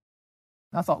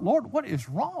 And I thought, Lord, what is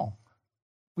wrong?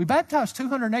 We baptized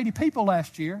 280 people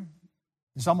last year.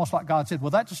 It's almost like God said,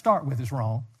 well, that to start with is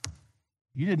wrong.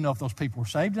 You didn't know if those people were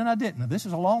saved, and I didn't. Now, this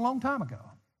is a long, long time ago.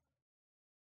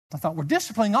 I thought, we're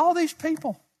disciplining all these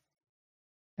people.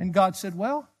 And God said,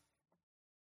 well,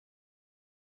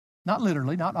 not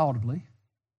literally, not audibly,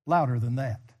 louder than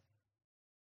that.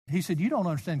 He said, you don't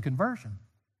understand conversion.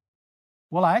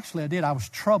 Well, I did. I was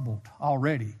troubled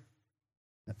already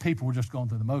that people were just going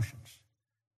through the motions.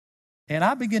 And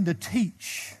I began to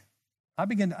teach. There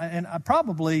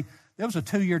was a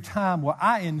 2-year time where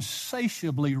I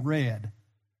insatiably read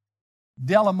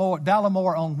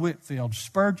Dallimore on Whitefield,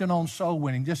 Spurgeon on soul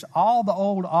winning, just all the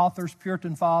old authors,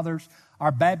 Puritan fathers,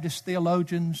 our Baptist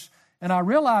theologians. And I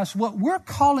realized what we're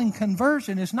calling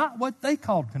conversion is not what they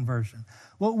called conversion.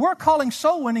 What we're calling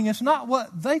soul winning is not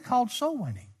what they called soul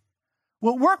winning.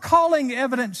 What we're calling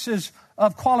evidences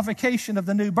of qualification of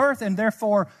the new birth and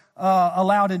therefore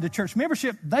allowed into church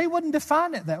membership, they wouldn't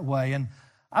define it that way. And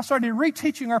I started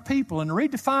reteaching our people and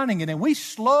redefining it, and we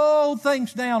slowed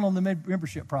things down on the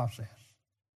membership process.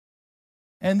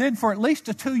 And then for at least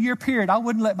a 2-year period, I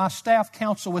wouldn't let my staff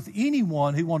counsel with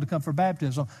anyone who wanted to come for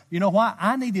baptism. You know why?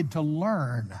 I needed to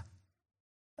learn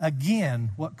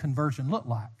again what conversion looked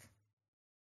like.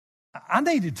 I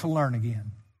needed to learn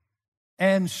again.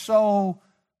 And so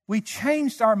we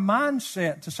changed our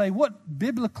mindset to say, what,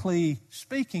 biblically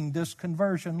speaking, does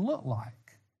conversion look like?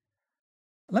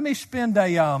 Let me spend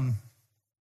a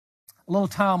little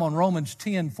time on Romans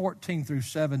 10:14 through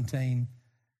 17.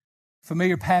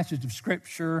 Familiar passage of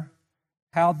Scripture.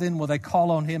 How then will they call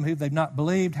on him who they've not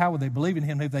believed? How will they believe in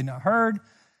him who they've not heard?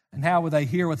 And how will they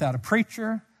hear without a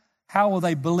preacher? How will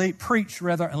they preach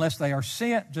unless they are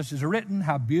sent? Just as written,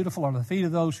 how beautiful are the feet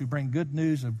of those who bring good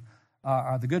news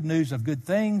are the good news of good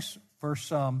things.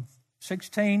 Verse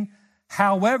 16.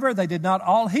 However, they did not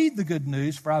all heed the good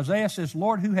news, for Isaiah says,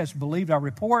 Lord, who has believed our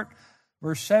report?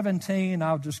 Verse 17,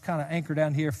 I'll just kind of anchor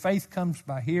down here. Faith comes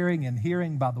by hearing, and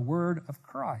hearing by the word of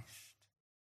Christ.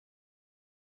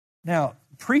 Now,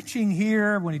 preaching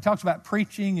here, when he talks about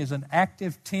preaching, is an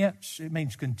active tense. It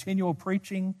means continual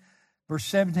preaching. Verse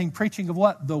 17, preaching of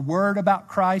what? The word about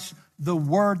Christ, the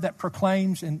word that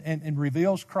proclaims and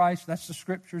reveals Christ. That's the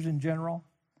Scriptures in general.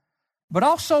 But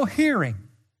also hearing.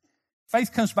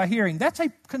 Faith comes by hearing. That's a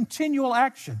continual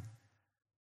action.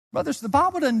 Brothers, the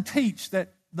Bible doesn't teach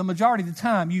that the majority of the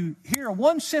time you hear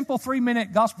one simple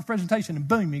 3-minute gospel presentation and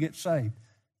boom, you get saved.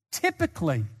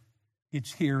 Typically,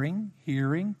 it's hearing,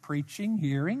 preaching,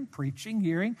 hearing,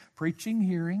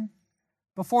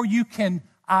 before you can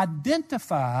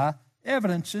identify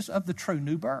evidences of the true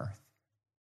new birth.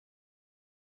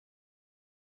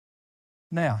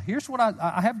 Now, here's what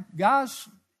I have guys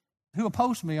who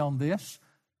oppose me on this,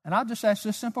 and I just ask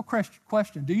this simple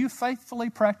question. Do you faithfully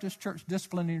practice church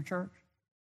discipline in your church?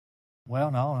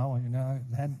 Well, no,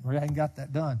 I hadn't got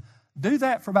that done. Do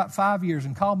that for about 5 years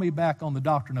and call me back on the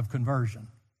doctrine of conversion.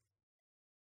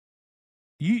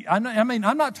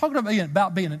 I'm not talking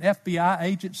about being an FBI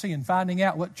agency and finding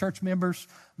out what church members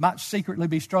might secretly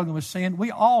be struggling with sin. We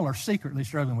all are secretly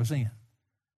struggling with sin.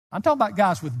 I'm talking about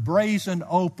guys with brazen,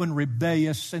 open,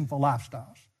 rebellious, sinful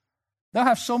lifestyles. They'll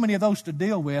have so many of those to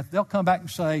deal with, they'll come back and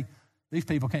say, these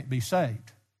people can't be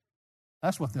saved.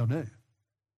 That's what they'll do.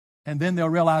 And then they'll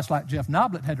realize, like Jeff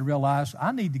Noblet had to realize,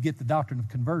 I need to get the doctrine of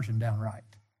conversion down right.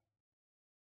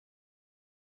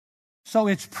 So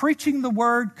it's preaching the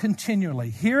word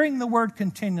continually, hearing the word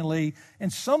continually,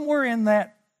 and somewhere in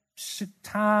that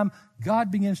time,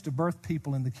 God begins to birth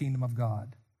people in the kingdom of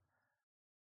God.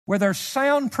 Where there's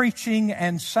sound preaching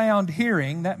and sound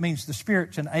hearing, that means the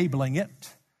Spirit's enabling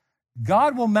it,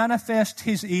 God will manifest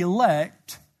His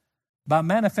elect by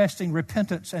manifesting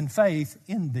repentance and faith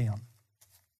in them.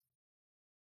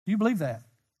 Do you believe that?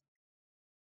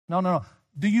 No.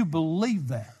 Do you believe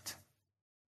that?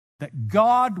 That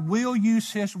God will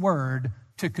use His word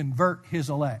to convert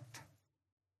His elect?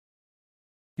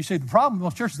 You see, the problem with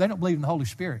most churches, they don't believe in the Holy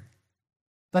Spirit.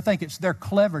 They think it's their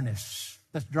cleverness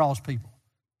that draws people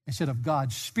instead of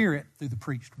God's Spirit through the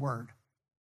preached word.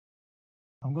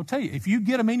 I'm going to tell you, if you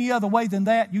get them any other way than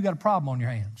that, you got a problem on your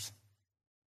hands.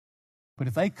 But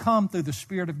if they come through the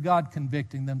Spirit of God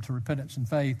convicting them to repentance and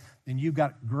faith, then you've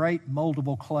got great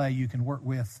moldable clay you can work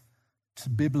with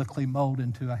to biblically mold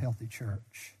into a healthy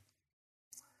church.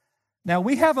 Now,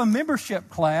 we have a membership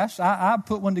class. I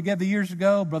put one together years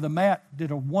ago. Brother Matt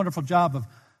did a wonderful job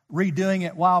redoing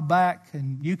it a while back,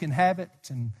 and you can have it,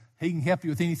 and he can help you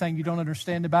with anything you don't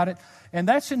understand about it. And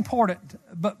that's important.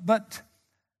 But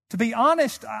to be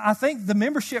honest, I think the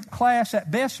membership class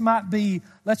at best might be,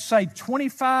 let's say,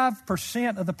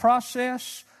 25% of the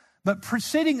process. But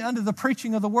sitting under the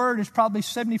preaching of the Word is probably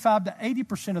 75 to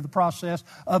 80% of the process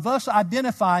of us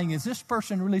identifying, is this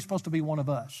person really supposed to be one of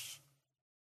us?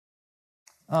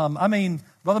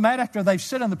 Brother Matt, after they've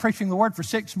sit on the preaching of the Word for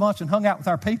 6 months and hung out with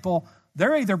our people,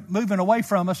 they're either moving away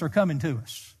from us or coming to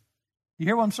us. You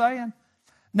hear what I'm saying?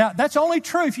 Now, that's only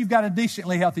true if you've got a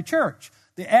decently healthy church.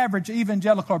 The average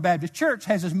evangelical or Baptist church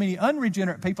has as many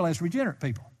unregenerate people as regenerate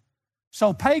people.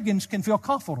 So pagans can feel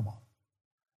comfortable.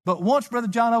 But once, Brother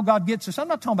John O, God gets us, I'm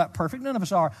not talking about perfect, none of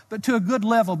us are, but to a good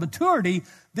level of maturity,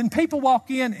 then people walk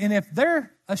in, and if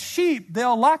they're a sheep,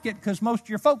 they'll like it because most of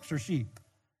your folks are sheep.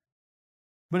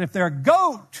 But if they're a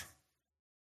goat,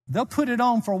 they'll put it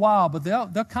on for a while, but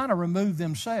they'll kind of remove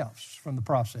themselves from the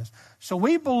process. So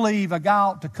we believe a guy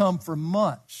ought to come for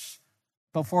months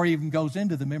before he even goes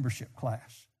into the membership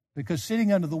class, because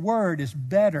sitting under the Word is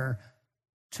better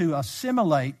to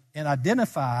assimilate and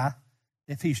identify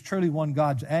if he's truly one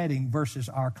God's adding versus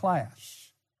our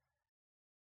class.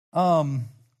 I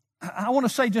want to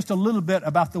say just a little bit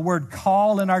about the word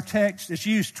call in our text. It's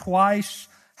used twice.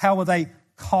 How will they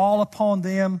call upon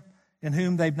them in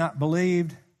whom they've not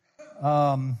believed?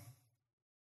 And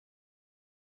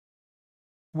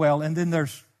then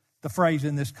there's the phrase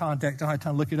in this context, I don't have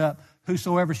time to look it up,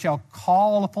 whosoever shall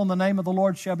call upon the name of the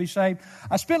Lord shall be saved.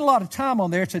 I spent a lot of time on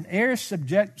there. It's an aorist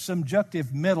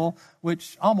subjunctive middle,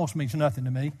 which almost means nothing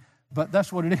to me, but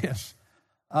that's what it is.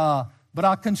 But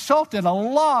I consulted a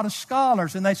lot of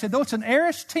scholars, and they said, though it's an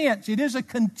aorist tense, it is a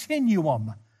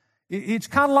continuum. It's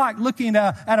kind of like looking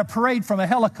at a parade from a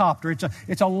helicopter.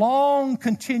 It's a long,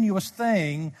 continuous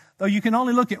thing, though you can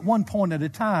only look at one point at a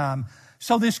time.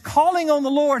 So this calling on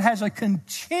the Lord has a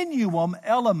continuum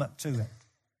element to it.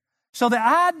 So the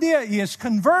idea is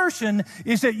conversion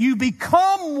is that you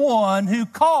become one who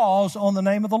calls on the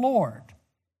name of the Lord.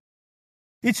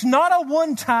 It's not a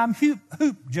one-time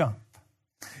hoop jump.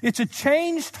 It's a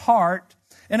changed heart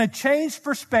and a changed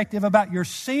perspective about your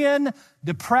sin,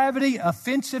 depravity,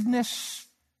 offensiveness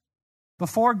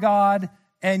before God,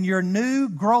 and your new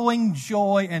growing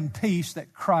joy and peace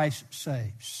that Christ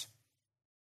saves.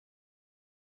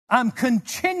 I'm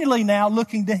continually now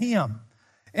looking to Him.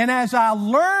 And as I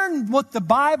learn what the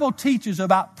Bible teaches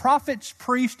about prophets,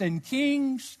 priests, and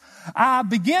kings, I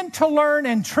begin to learn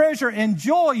and treasure and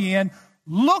joy in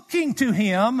looking to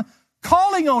Him,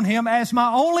 calling on Him as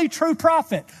my only true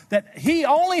prophet, that He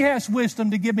only has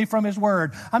wisdom to give me from His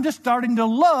Word. I'm just starting to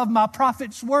love my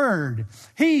prophet's word.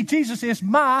 He, Jesus, is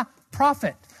my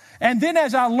prophet. And then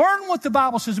as I learn what the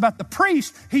Bible says about the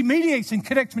priest, he mediates and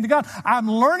connects me to God. I'm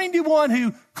learning to one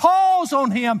who calls on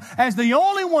Him as the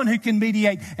only one who can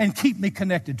mediate and keep me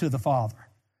connected to the Father.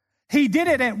 He did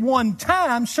it at one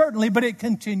time, certainly, but it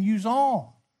continues on.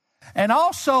 And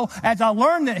also, as I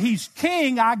learn that He's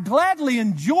King, I gladly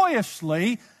and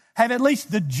joyously have at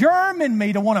least the germ in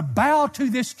me to want to bow to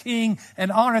this King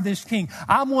and honor this King.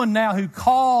 I'm one now who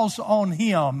calls on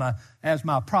Him as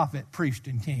my prophet, priest,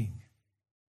 and king.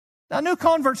 Now, new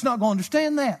converts not going to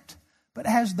understand that. But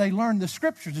as they learn the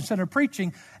Scriptures instead of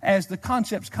preaching, as the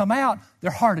concepts come out,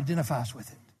 their heart identifies with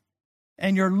it.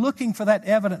 And you're looking for that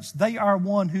evidence. They are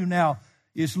one who now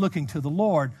is looking to the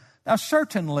Lord. Now,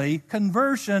 certainly,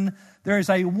 conversion, there is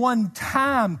a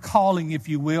one-time calling, if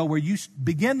you will, where you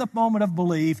begin the moment of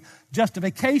belief.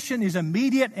 Justification is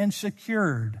immediate and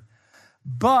secured.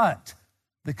 But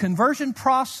the conversion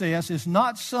process is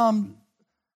not some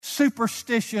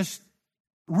superstitious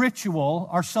ritual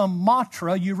or some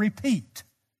mantra you repeat.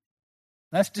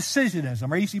 That's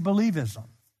decisionism or easy believism.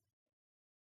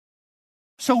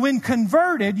 So when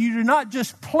converted, you do not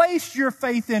just place your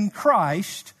faith in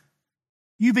Christ,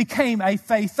 you became a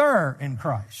faither in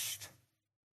Christ.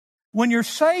 When you're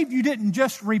saved, you didn't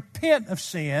just repent of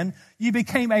sin, you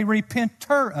became a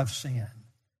repenter of sin.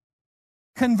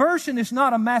 Conversion is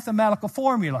not a mathematical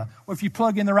formula where if you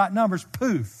plug in the right numbers,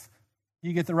 poof,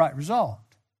 you get the right result.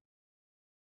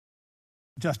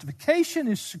 Justification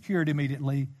is secured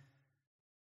immediately,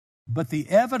 but the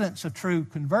evidence of true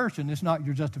conversion is not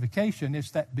your justification,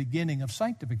 it's that beginning of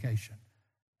sanctification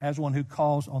as one who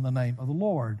calls on the name of the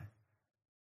Lord.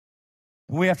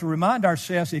 We have to remind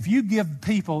ourselves, if you give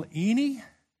people any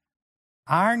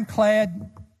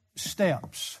ironclad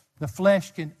steps, the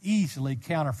flesh can easily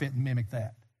counterfeit and mimic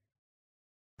that.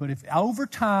 But if over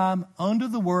time, under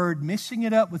the Word, mixing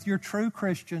it up with your true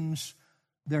Christians,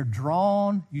 they're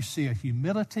drawn. You see a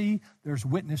humility. There's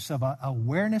witness of an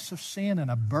awareness of sin and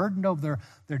a burden of their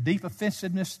deep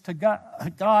offensiveness to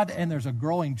God. And there's a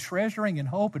growing treasuring and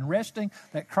hope and resting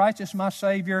that Christ is my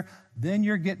Savior. Then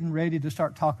you're getting ready to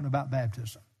start talking about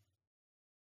baptism.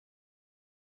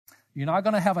 You're not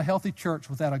going to have a healthy church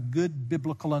without a good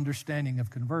biblical understanding of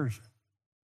conversion.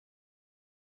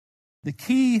 The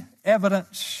key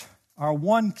evidence, or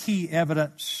one key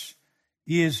evidence,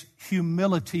 is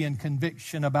humility and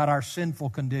conviction about our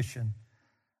sinful condition.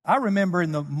 I remember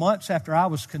in the months after I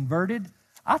was converted,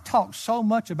 I talked so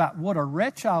much about what a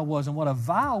wretch I was and what a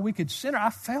vile, wicked sinner.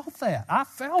 I felt that. I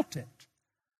felt it.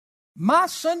 My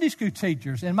Sunday school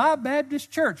teachers in my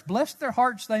Baptist church, bless their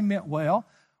hearts, they meant well,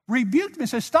 rebuked me and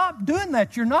said, stop doing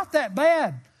that. You're not that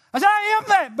bad. I said, I am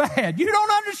that bad. You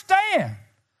don't understand.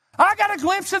 I got a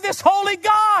glimpse of this holy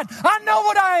God. I know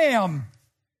what I am.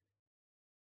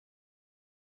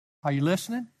 Are you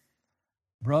listening?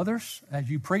 Brothers, as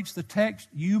you preach the text,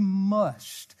 you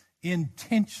must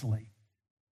intentionally,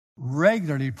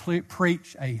 regularly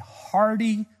preach a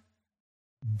hearty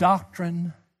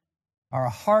doctrine or a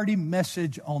hearty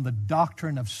message on the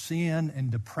doctrine of sin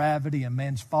and depravity and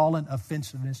man's fallen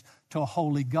offensiveness to a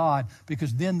holy God,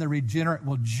 because then the regenerate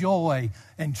will joy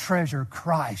and treasure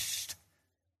Christ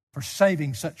for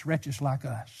saving such wretches like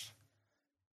us.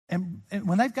 And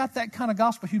when they've got that kind of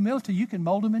gospel humility, you can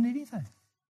mold them in anything.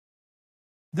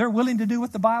 They're willing to do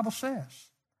what the Bible says.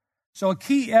 So a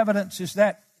key evidence is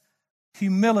that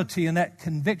humility and that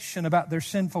conviction about their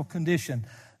sinful condition.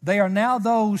 They are now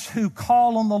those who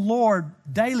call on the Lord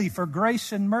daily for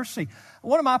grace and mercy.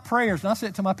 One of my prayers, and I say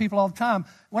it to my people all the time,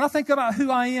 when I think about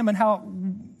who I am and how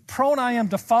prone I am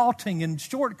to faulting and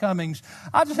shortcomings,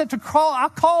 I just have to call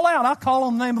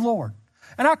on the name of the Lord.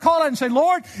 And I call out and say,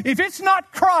 Lord, if it's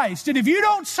not Christ, and if you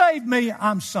don't save me,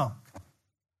 I'm sunk.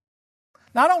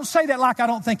 Now, I don't say that like I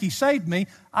don't think He saved me.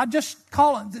 I just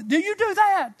call it. Do you do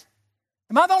that?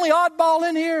 Am I the only oddball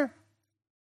in here?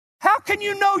 How can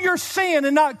you know your sin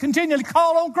and not continually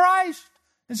call on Christ?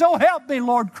 And so help me,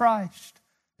 Lord Christ.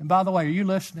 And by the way, are you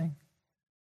listening?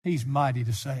 He's mighty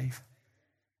to save.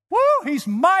 Woo! He's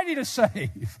mighty to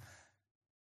save.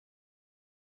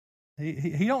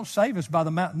 He don't save us by the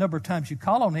number of times you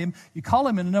call on Him. You call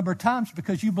Him in a number of times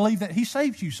because you believe that He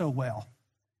saves you so well.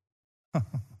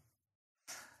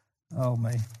 Oh,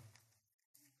 me.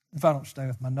 If I don't stay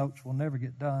with my notes, we'll never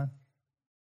get done.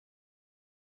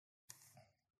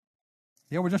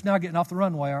 Yeah, we're just now getting off the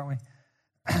runway, aren't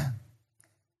we?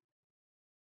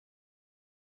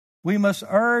 We must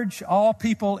urge all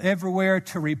people everywhere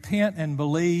to repent and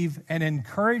believe, and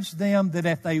encourage them that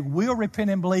if they will repent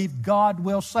and believe, God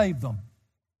will save them.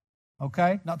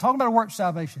 Okay? Not talking about a work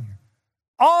salvation here.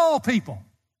 All people.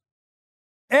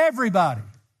 Everybody.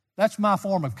 That's my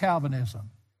form of Calvinism.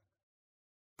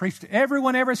 Preach to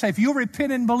everyone, say, if you'll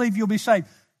repent and believe, you'll be saved.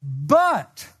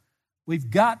 But we've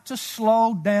got to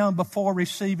slow down before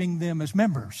receiving them as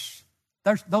members.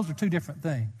 Those are two different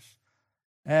things.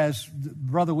 As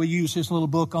brother, we use his little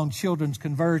book on children's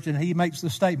conversion. He makes the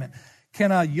statement,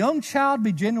 can a young child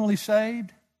be genuinely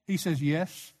saved? He says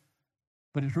yes,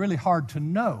 but it's really hard to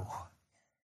know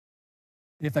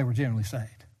if they were genuinely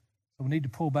saved. So we need to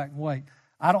pull back and wait.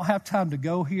 I don't have time to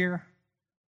go here.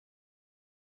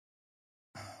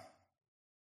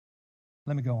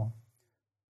 Let me go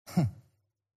on.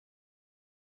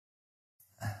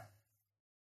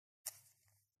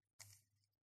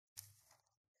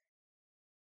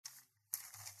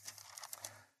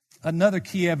 Another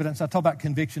key evidence, I talk about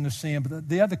conviction of sin, but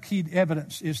the other key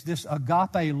evidence is this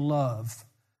agape love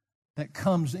that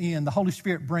comes in. The Holy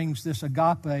Spirit brings this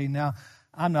agape. Now,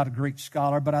 I'm not a Greek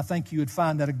scholar, but I think you would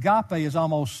find that agape is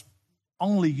almost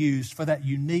only used for that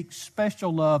unique,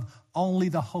 special love only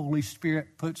the Holy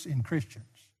Spirit puts in Christians.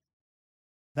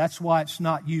 That's why it's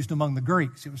not used among the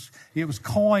Greeks. It was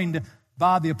coined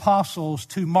by the apostles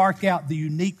to mark out the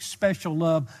unique, special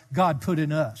love God put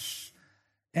in us.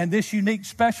 And this unique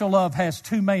special love has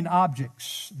two main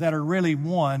objects that are really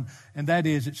one, and that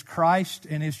is it's Christ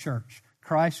and His church.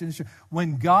 Christ and His church.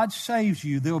 When God saves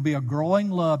you, there will be a growing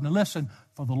love. Now listen,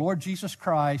 for the Lord Jesus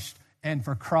Christ and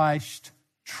for Christ's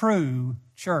true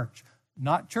church.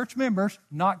 Not church members,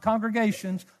 not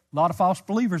congregations. A lot of false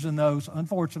believers in those,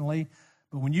 unfortunately.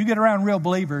 But when you get around real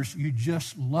believers, you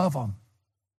just love them.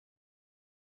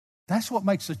 That's what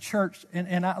makes a church,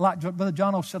 and like Brother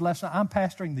John said last night, I'm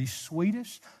pastoring the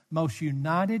sweetest, most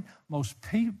united, most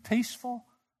peaceful,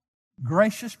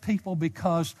 gracious people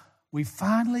because we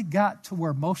finally got to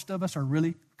where most of us are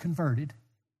really converted.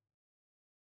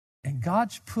 And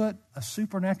God's put a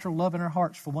supernatural love in our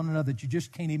hearts for one another that you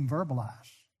just can't even verbalize.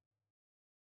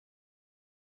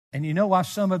 And you know why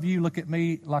some of you look at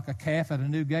me like a calf at a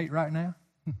new gate right now?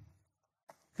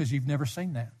 Because you've never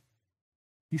seen that.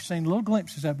 You've seen little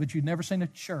glimpses of it, but you've never seen a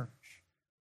church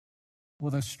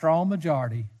with a strong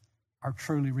majority are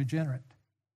truly regenerate.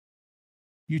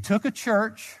 You took a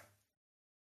church,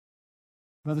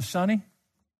 Brother Sonny,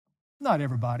 not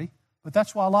everybody, but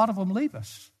that's why a lot of them leave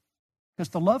us, because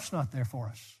the love's not there for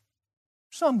us.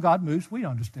 Some God moves, we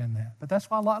understand that, but that's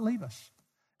why a lot leave us.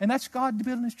 And that's God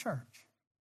building His church.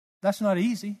 That's not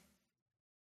easy,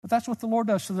 but that's what the Lord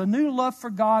does. So the new love for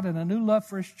God and a new love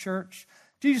for His church.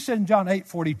 Jesus said in John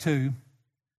 8:42,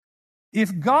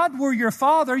 if God were your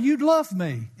Father, you'd love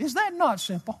me. Is that not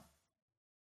simple?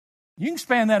 You can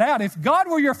span that out. If God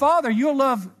were your Father, you'll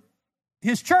love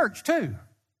His church too.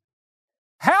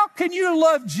 How can you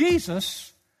love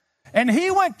Jesus and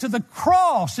He went to the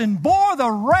cross and bore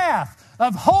the wrath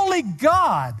of holy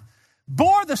God,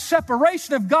 bore the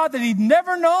separation of God that He'd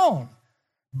never known,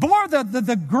 bore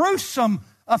the gruesome,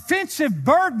 offensive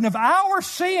burden of our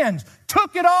sins,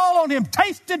 took it all on Him,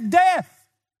 tasted death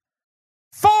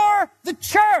for the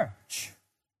church.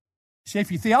 See,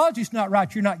 if your theology's not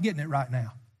right, you're not getting it right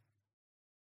now.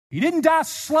 He didn't die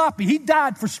sloppy. He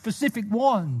died for specific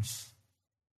ones.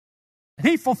 And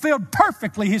He fulfilled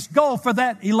perfectly His goal for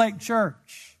that elect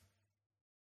church.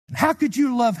 And how could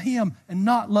you love Him and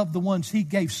not love the ones He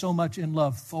gave so much in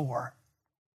love for?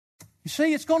 You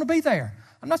see, it's going to be there.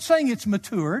 I'm not saying it's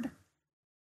matured,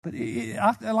 but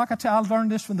I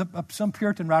learned this from some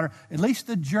Puritan writer. At least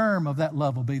the germ of that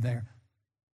love will be there.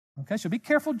 Okay, so be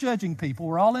careful judging people.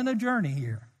 We're all in a journey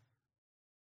here.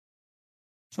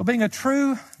 So being a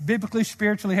true, biblically,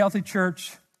 spiritually healthy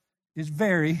church is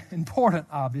very important,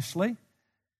 obviously.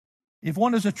 If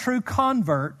one is a true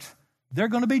convert, they're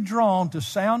going to be drawn to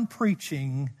sound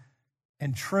preaching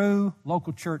and true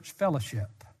local church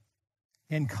fellowship,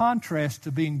 in contrast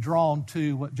to being drawn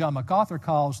to what John MacArthur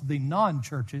calls the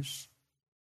non-churches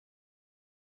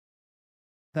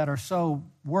that are so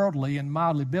worldly and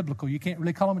mildly biblical, you can't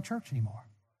really call them a church anymore.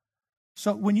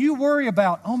 So when you worry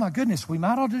about, oh my goodness, we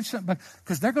might all do something,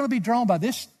 because they're going to be drawn by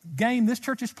this game this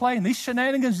church is playing, these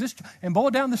shenanigans, and boy,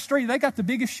 down the street, they got the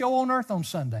biggest show on earth on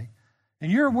Sunday.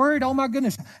 And you're worried, oh my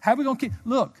goodness, how are we going to keep?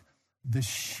 Look, the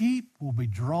sheep will be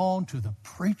drawn to the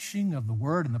preaching of the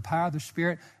Word and the power of the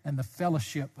Spirit and the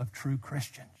fellowship of true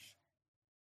Christians.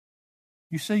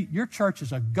 You see, your church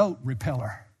is a goat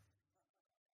repeller.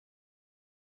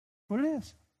 What it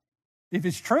is. If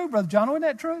it's true, Brother John, isn't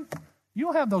that true? You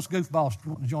don't have those goofballs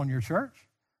wanting to join your church.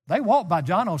 They walked by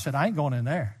John and said, I ain't going in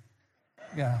there.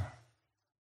 Yeah.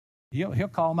 He'll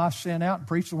call my sin out and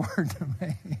preach the Word to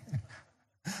me.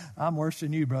 I'm worse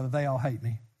than you, brother. They all hate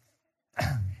me.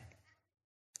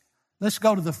 Let's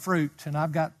go to the fruit, and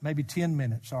I've got maybe 10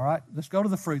 minutes, all right? Let's go to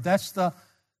the fruit. That's the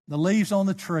leaves on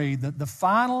the tree, the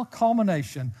final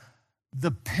culmination,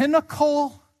 the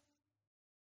pinnacle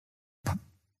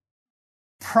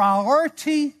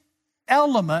priority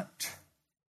element.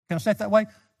 Can I say it that way?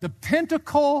 The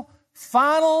pinnacle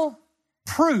final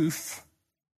proof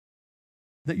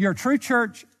that you're a true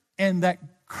church and that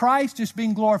Christ is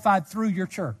being glorified through your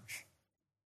church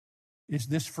is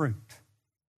this fruit.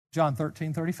 John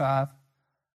 13:35.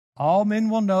 All men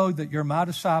will know that you're my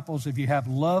disciples if you have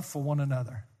love for one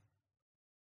another.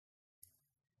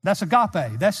 That's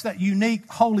agape. That's that unique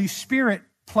Holy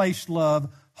Spirit-placed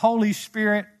love, Holy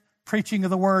Spirit preaching of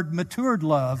the Word, matured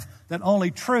love that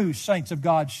only true saints of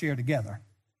God share together.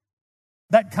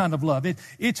 That kind of love.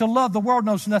 It's a love the world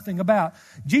knows nothing about.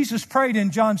 Jesus prayed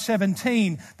in John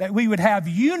 17 that we would have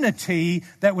unity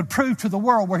that would prove to the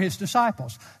world we're His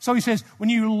disciples. So He says, when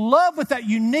you love with that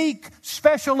unique,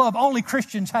 special love only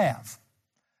Christians have,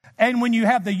 and when you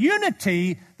have the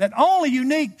unity that only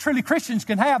unique, truly Christians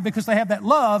can have because they have that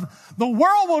love, the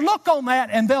world will look on that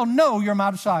and they'll know you're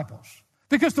my disciples.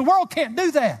 Because the world can't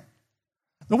do that.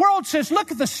 The world says,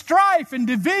 look at the strife and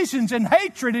divisions and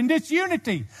hatred and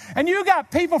disunity. And you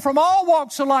got people from all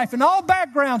walks of life and all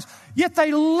backgrounds, yet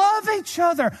they love each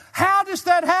other. How does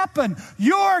that happen?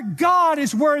 Your God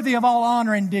is worthy of all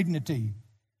honor and dignity.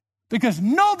 Because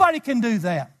nobody can do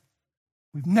that.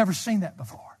 We've never seen that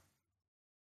before.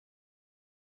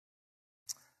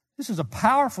 This is a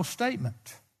powerful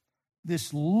statement.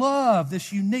 This love,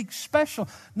 this unique, special.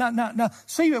 Now,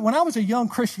 see, when I was a young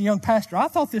Christian, young pastor, I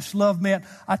thought this love meant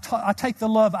I take the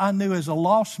love I knew as a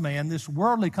lost man, this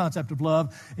worldly concept of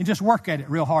love, and just work at it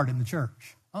real hard in the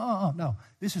church. No.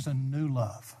 This is a new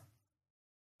love.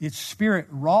 It's Spirit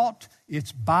wrought,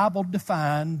 it's Bible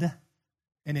defined,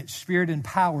 and it's Spirit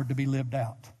empowered to be lived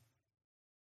out.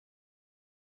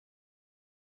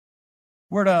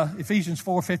 We're to Ephesians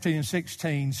 4, 15 and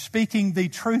 16. Speaking the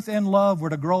truth in love, we're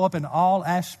to grow up in all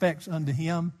aspects unto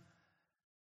Him.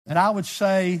 And I would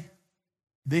say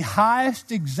the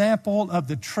highest example of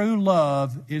the true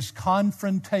love is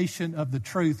confrontation of the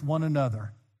truth one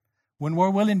another. When we're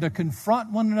willing to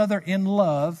confront one another in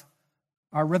love,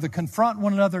 or rather confront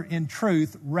one another in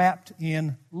truth wrapped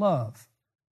in love.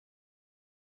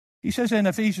 He says in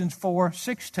Ephesians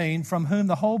 4:16, from whom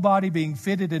the whole body being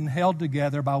fitted and held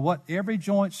together by what every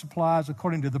joint supplies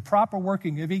according to the proper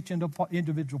working of each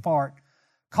individual part,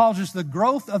 causes the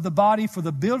growth of the body for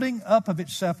the building up of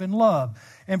itself in love.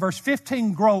 In verse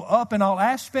 15, grow up in all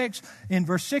aspects. In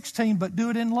verse 16, but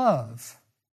do it in love.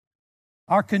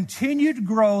 Our continued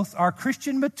growth, our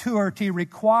Christian maturity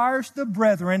requires the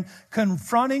brethren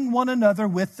confronting one another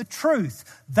with the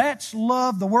truth. That's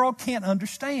love the world can't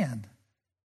understand.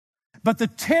 But the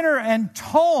tenor and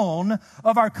tone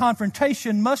of our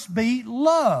confrontation must be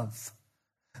love.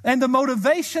 And the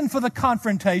motivation for the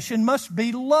confrontation must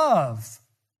be love.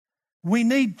 We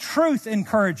need truth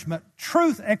encouragement,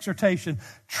 truth exhortation,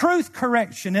 truth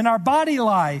correction in our body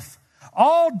life,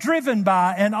 all driven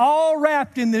by and all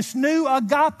wrapped in this new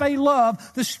agape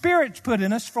love the Spirit's put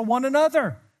in us for one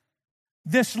another.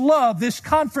 This love, this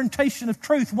confrontation of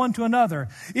truth one to another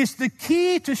is the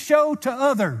key to show to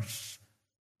others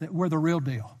that we're the real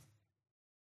deal.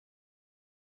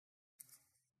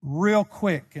 Real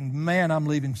quick, and man, I'm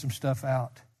leaving some stuff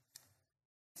out.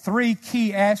 3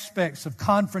 key aspects of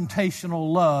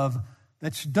confrontational love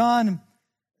that's done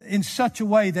in such a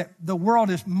way that the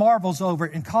world marvels over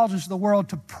it and causes the world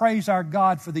to praise our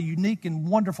God for the unique and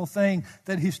wonderful thing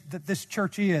that this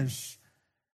church is.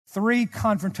 3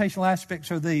 confrontational aspects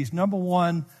are these. Number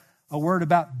 1, a word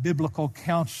about biblical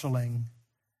counseling.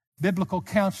 Biblical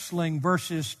counseling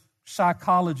versus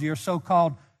psychology or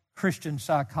so-called Christian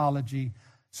psychology.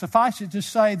 Suffice it to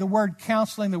say, the word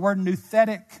counseling, the word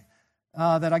nouthetic,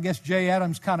 that I guess Jay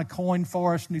Adams kind of coined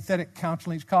for us, nouthetic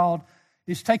counseling it's called,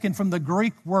 is taken from the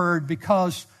Greek word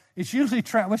because it's usually it's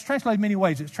translated many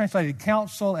ways. It's translated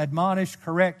counsel, admonish,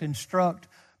 correct, instruct.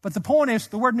 But the point is,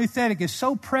 the word nouthetic is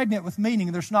so pregnant with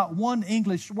meaning, there's not one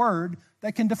English word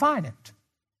that can define it.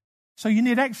 So you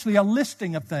need actually a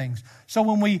listing of things. So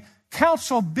when we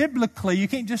counsel biblically, you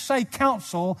can't just say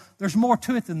counsel. There's more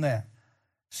to it than that.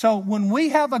 So when we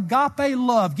have agape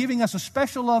love, giving us a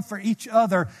special love for each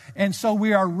other, and so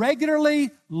we are regularly,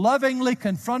 lovingly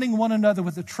confronting one another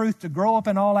with the truth to grow up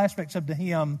in all aspects of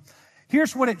Him,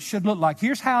 here's what it should look like.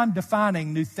 Here's how I'm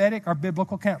defining nouthetic or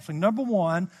biblical counseling. Number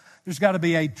 1, there's got to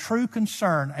be a true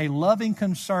concern, a loving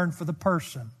concern for the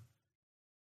person.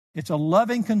 It's a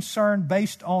loving concern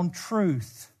based on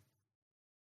truth.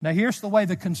 Now, here's the way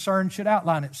the concern should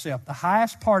outline itself. The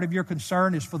highest part of your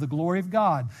concern is for the glory of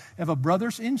God. If a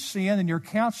brother's in sin and you're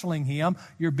counseling him,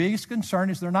 your biggest concern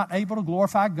is they're not able to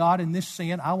glorify God in this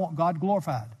sin. I want God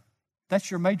glorified. That's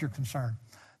your major concern.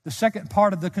 The second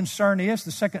part of the concern is,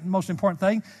 the second most important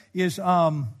thing is, is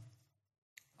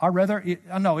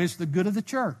the good of the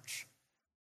church.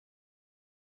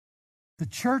 The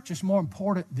church is more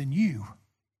important than you.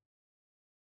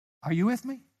 Are you with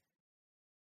me?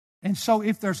 And so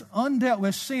if there's undealt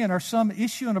with sin or some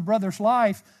issue in a brother's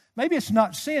life, maybe it's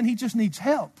not sin, he just needs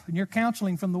help. And you're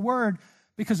counseling from the Word,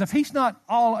 because if he's not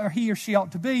all or he or she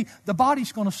ought to be, the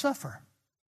body's going to suffer.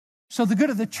 So the good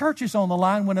of the church is on the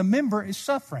line when a member is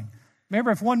suffering.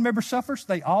 Remember, if one member suffers,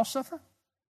 they all suffer.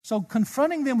 So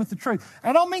confronting them with the truth.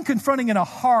 I don't mean confronting in a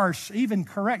harsh, even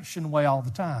correction way all the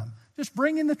time. Just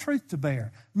bringing the truth to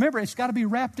bear. Remember, it's got to be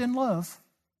wrapped in love.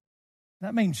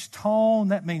 That means tone,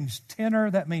 that means tenor,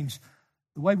 that means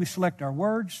the way we select our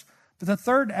words. But the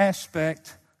third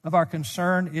aspect of our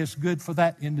concern is good for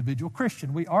that individual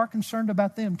Christian. We are concerned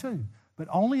about them too, but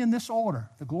only in this order: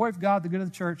 the glory of God, the good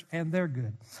of the church, and their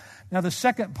good. Now, the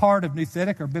second part of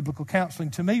nouthetic or biblical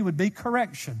counseling to me would be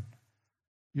correction.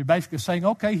 You're basically saying,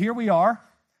 okay, here we are.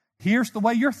 Here's the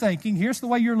way you're thinking. Here's the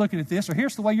way you're looking at this, or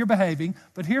here's the way you're behaving,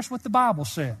 but here's what the Bible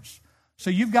says. So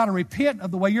you've got to repent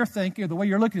of the way you're thinking or the way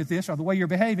you're looking at this or the way you're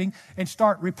behaving and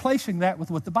start replacing that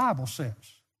with what the Bible says.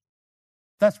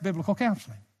 That's biblical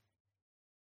counseling.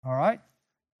 All right?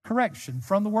 Correction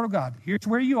from the Word of God. Here's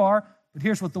where you are, but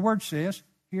here's what the Word says.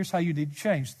 Here's how you need to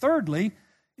change. Thirdly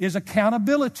is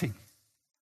accountability.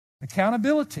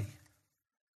 Accountability.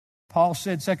 Paul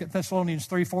said, 2 Thessalonians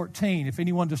 3:14, if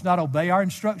anyone does not obey our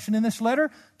instruction in this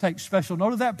letter, take special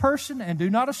note of that person and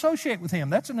do not associate with him.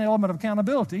 That's an element of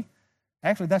accountability.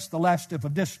 Actually, that's the last step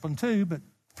of discipline too, but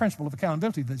the principle of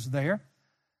accountability is there.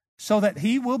 So that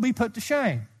he will be put to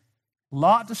shame. A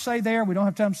lot to say there. We don't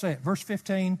have time to say it. Verse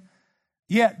 15,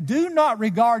 yet do not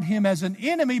regard him as an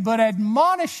enemy, but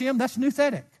admonish him. That's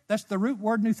nouthetic. That's the root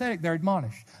word nouthetic there,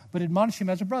 admonish. But admonish him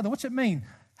as a brother. What's it mean?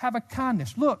 Have a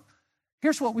kindness. Look,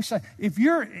 here's what we say. If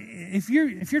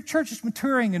your church is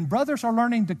maturing and brothers are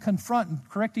learning to confront and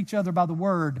correct each other by the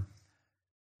word,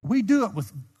 we do it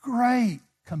with great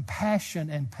compassion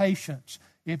and patience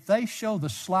if they show the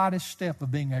slightest step of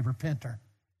being a repenter.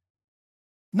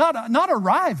 Not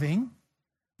arriving,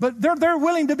 but they're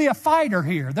willing to be a fighter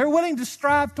here. They're willing to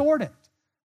strive toward it.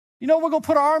 You know, we're going to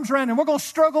put our arms around them and we're going to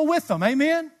struggle with them.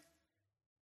 Amen?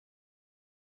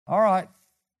 All right.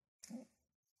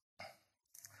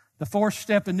 The fourth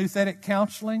step in nouthetic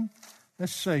counseling,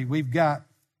 let's see, we've got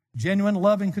genuine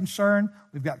love and concern.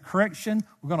 We've got correction.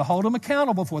 We're going to hold them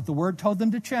accountable for what the Word told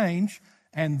them to change.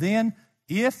 And then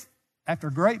if, after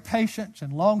great patience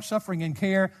and long-suffering and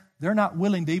care, they're not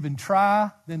willing to even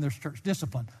try, then there's church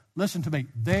discipline. Listen to me.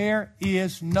 There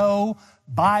is no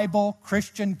Bible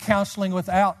Christian counseling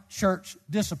without church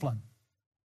discipline.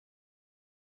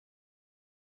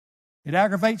 It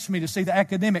aggravates me to see the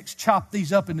academics chop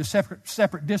these up into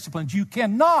separate disciplines. You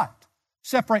cannot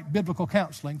separate biblical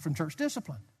counseling from church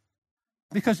discipline.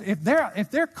 Because if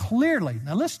they're clearly,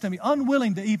 now listen to me,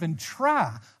 unwilling to even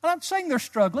try, I'm not saying they're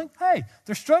struggling. Hey,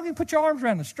 they're struggling, put your arms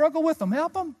around them, struggle with them,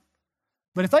 help them.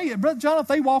 But Brother John, if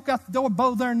they walk out the door,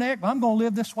 bow their neck, I'm going to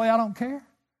live this way, I don't care.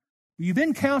 You've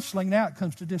been counseling, now it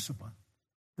comes to discipline.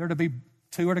 There to be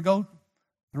 2 are to go,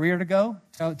 3 are to go,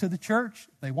 tell it to the church.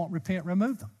 If they won't repent,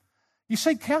 remove them. You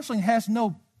see, counseling has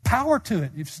no power to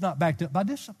it if it's not backed up by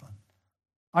discipline.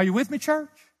 Are you with me, church?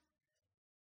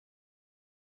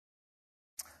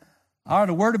 All right,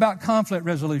 a word about conflict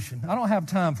resolution. I don't have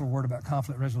time for a word about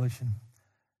conflict resolution.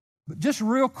 But just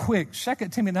real quick, 2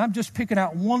 Timothy, and I'm just picking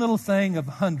out one little thing of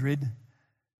 100.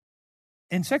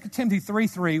 In 2 Timothy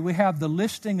 3:3, we have the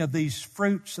listing of these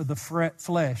fruits of the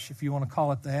flesh, if you want to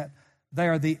call it that. They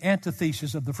are the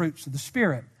antithesis of the fruits of the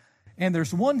Spirit. And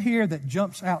there's one here that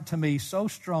jumps out to me so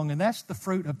strong, and that's the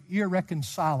fruit of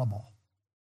irreconcilable.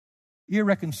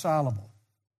 Irreconcilable.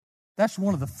 That's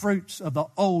one of the fruits of the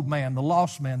old man, the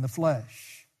lost man, the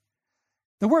flesh.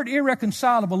 The word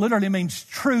irreconcilable literally means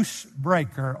truce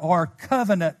breaker or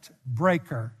covenant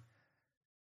breaker.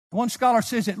 One scholar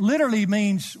says it literally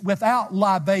means without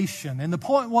libation. And the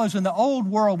point was, in the old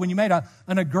world, when you made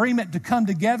an agreement to come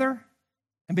together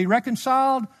and be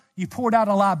reconciled, you poured out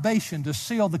a libation to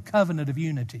seal the covenant of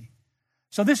unity.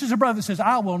 So this is a brother that says,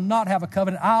 I will not have a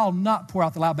covenant. I'll not pour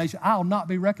out the libation. I'll not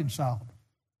be reconciled.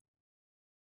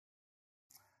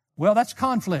 Well, that's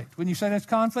conflict. When you say that's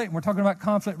conflict, we're talking about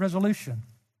conflict resolution.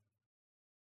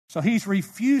 So he's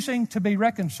refusing to be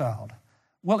reconciled.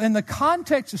 Well, in the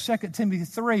context of 2 Timothy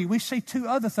 3, we see 2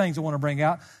 other things I want to bring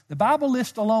out. The Bible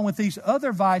lists, along with these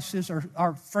other vices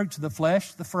or fruits of the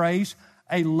flesh, the phrase,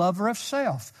 a lover of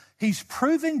self. He's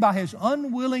proving by his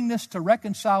unwillingness to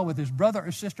reconcile with his brother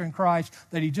or sister in Christ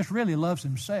that he just really loves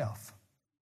himself.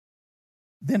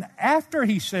 Then after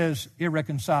he says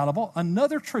irreconcilable,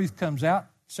 another truth comes out,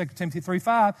 2 Timothy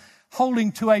 3:5,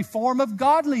 holding to a form of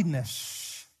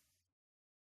godliness.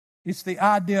 It's the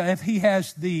idea if he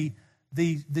has the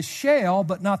shell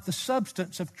but not the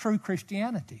substance of true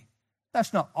Christianity.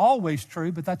 That's not always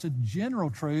true, but that's a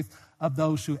general truth of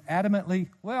those who adamantly,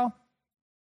 well,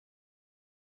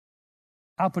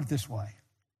 I'll put it this way.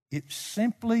 It's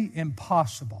simply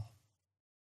impossible.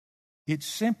 It's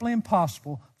simply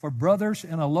impossible for brothers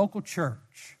in a local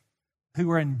church who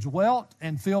are indwelt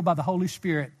and filled by the Holy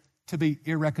Spirit to be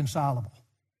irreconcilable.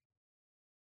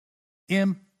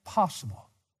 Impossible.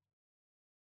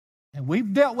 And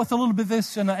we've dealt with a little bit of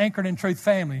this in the Anchored in Truth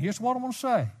family. Here's what I want to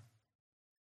say.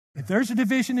 If there's a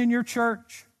division in your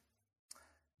church,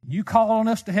 you call on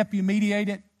us to help you mediate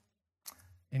it.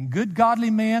 And good godly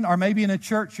men, or maybe in a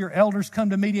church your elders come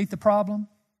to mediate the problem,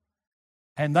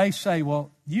 and they say,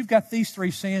 well, you've got these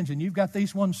 3 sins and you've got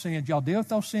these 1 sin. Y'all deal with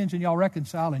those sins and y'all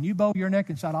reconcile, and you bow your neck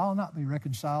and say, I'll not be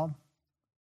reconciled.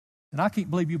 And I can't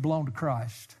believe you belong to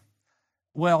Christ.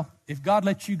 Well, if God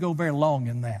lets you go very long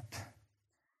in that,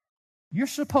 you're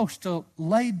supposed to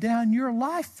lay down your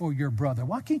life for your brother.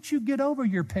 Why can't you get over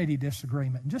your petty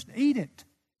disagreement and just eat it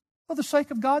for the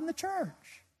sake of God and the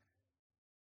church?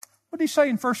 What did he say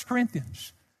in 1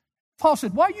 Corinthians? Paul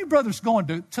said, why are you brothers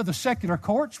going to the secular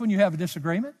courts when you have a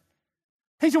disagreement?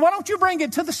 He said, why don't you bring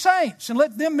it to the saints and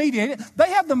let them mediate it? They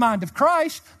have the mind of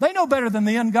Christ. They know better than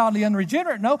the ungodly,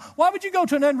 unregenerate know. Why would you go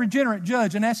to an unregenerate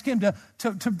judge and ask him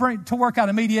to work out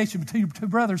a mediation between 2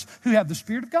 brothers who have the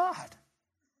Spirit of God?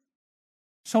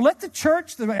 So let the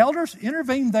church, the elders,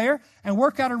 intervene there and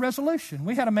work out a resolution.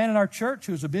 We had a man in our church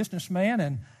who was a businessman,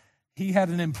 and he had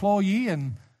an employee,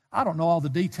 and I don't know all the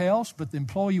details, but the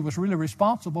employee was really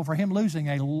responsible for him losing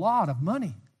a lot of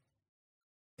money.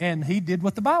 And he did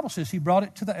what the Bible says. He brought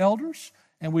it to the elders,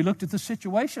 and we looked at the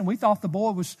situation. We thought the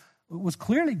boy was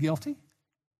clearly guilty,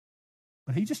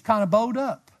 but he just kind of bowed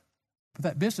up. But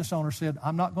that business owner said,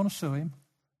 I'm not going to sue him.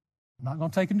 I'm not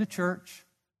going to take him to church.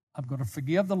 I'm going to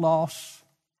forgive the loss,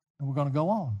 and we're going to go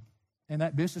on. And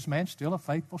that businessman's still a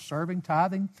faithful, serving,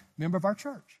 tithing member of our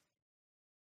church.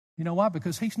 You know why?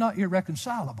 Because he's not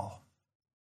irreconcilable.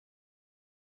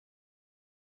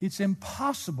 It's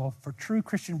impossible for true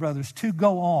Christian brothers to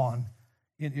go on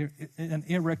in an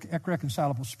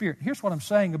irreconcilable spirit. Here's what I'm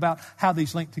saying about how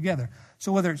these link together.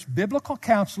 So whether it's biblical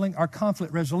counseling or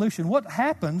conflict resolution, what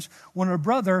happens when a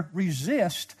brother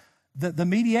resists the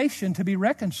mediation to be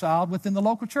reconciled within the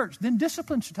local church? Then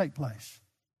discipline should take place.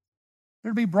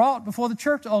 They're to be brought before the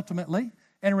church ultimately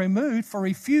and removed for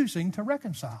refusing to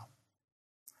reconcile.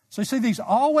 So you see, these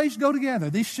always go together.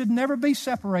 These should never be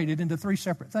separated into three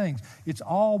separate things. It's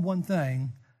all one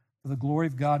thing for the glory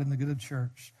of God and the good of the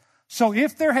church. So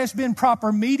if there has been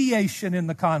proper mediation in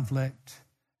the conflict,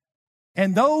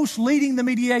 and those leading the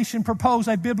mediation propose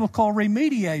a biblical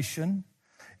remediation,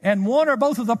 and one or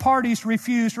both of the parties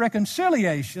refuse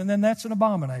reconciliation, then that's an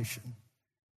abomination.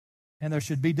 And there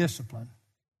should be discipline.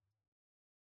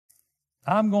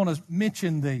 I'm going to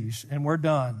mention these, and we're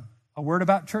done. A word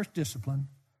about church discipline.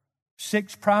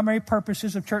 6 primary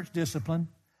purposes of church discipline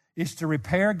is to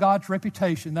repair God's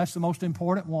reputation. That's the most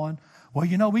important one. Well,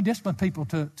 you know, we discipline people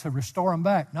to restore them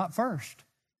back. Not first.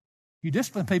 You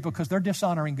discipline people because they're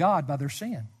dishonoring God by their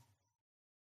sin.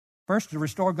 First, to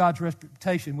restore God's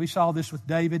reputation. We saw this with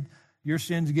David. Your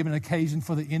sins give an occasion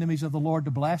for the enemies of the Lord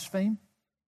to blaspheme.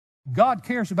 God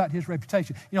cares about his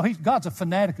reputation. You know, God's a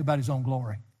fanatic about his own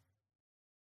glory.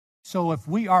 So if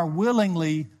we are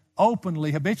willingly,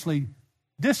 openly, habitually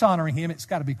dishonoring him, it's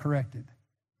got to be corrected.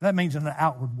 That means in an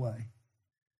outward way.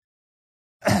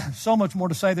 So much more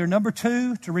to say there. Number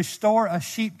 2, to restore a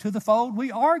sheep to the fold.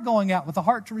 We are going out with a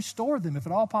heart to restore them, if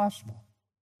at all possible.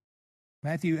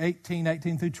 Matthew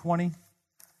 18 through 20,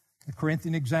 the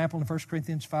Corinthian example in 1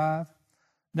 Corinthians 5.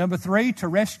 Number 3, to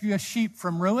rescue a sheep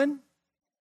from ruin.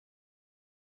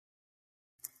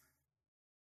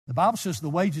 The Bible says the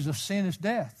wages of sin is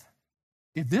death.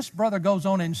 If this brother goes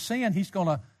on in sin, he's going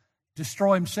to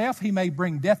destroy himself. He may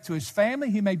bring death to his family.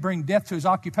 He may bring death to his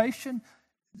occupation.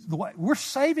 We're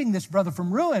saving this brother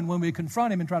from ruin when we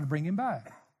confront him and try to bring him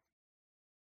back.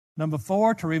 Number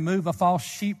 4, to remove a false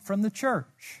sheep from the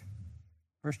church.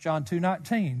 1 John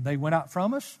 2:19, they went out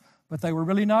from us, but they were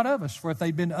really not of us. For if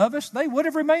they'd been of us, they would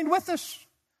have remained with us.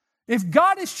 If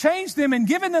God has changed them and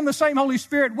given them the same Holy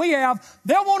Spirit we have,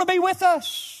 they'll want to be with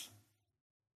us.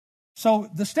 So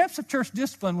the steps of church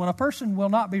discipline, when a person will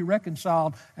not be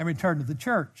reconciled and returned to the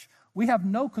church, we have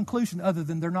no conclusion other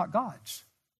than they're not God's.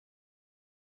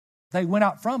 They went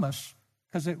out from us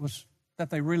because it was that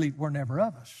they really were never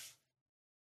of us.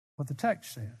 What the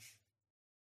text says.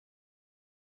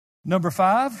 Number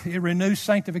 5, it renews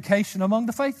sanctification among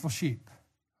the faithful sheep.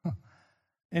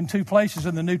 In 2 places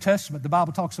in the New Testament, the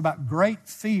Bible talks about great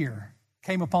fear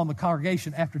came upon the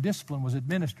congregation after discipline was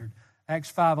administered.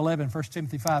 Acts 5:11, 1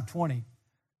 Timothy 5:20.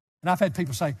 And I've had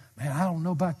people say, man, I don't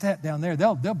know about that down there.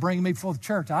 They'll bring me before the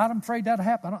church. I'm afraid that'll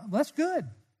happen. That's good.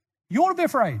 You want to be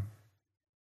afraid.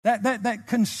 That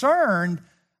concern,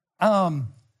 John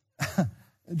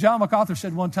MacArthur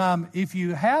said one time, if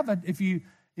you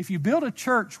build a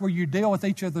church where you deal with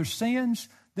each other's sins,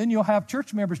 then you'll have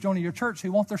church members joining your church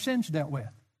who want their sins dealt with.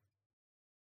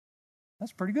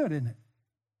 That's pretty good, isn't it?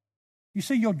 You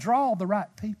see, you'll draw the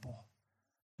right people.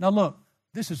 Now look,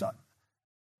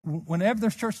 whenever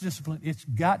there's church discipline, it's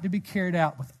got to be carried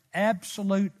out with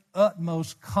absolute,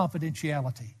 utmost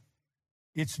confidentiality.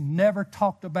 It's never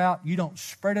talked about. You don't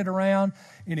spread it around.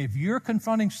 And if you're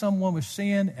confronting someone with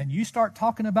sin and you start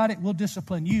talking about it, we'll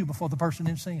discipline you before the person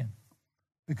in sin.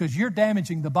 Because you're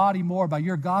damaging the body more by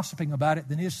your gossiping about it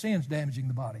than his sin's damaging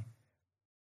the body.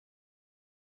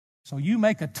 So you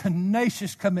make a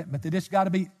tenacious commitment that it's got to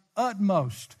be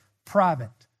utmost private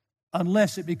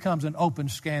unless it becomes an open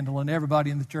scandal and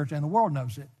everybody in the church and the world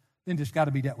knows it. Then it's got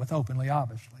to be dealt with openly,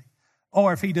 obviously.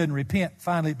 Or if he doesn't repent,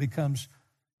 finally it becomes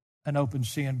an open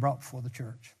sin brought before the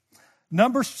church.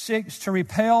 Number 6, to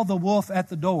repel the wolf at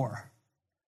the door.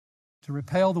 To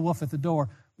repel the wolf at the door.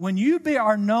 When you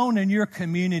are known in your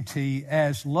community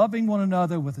as loving one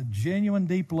another with a genuine,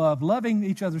 deep love, loving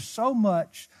each other so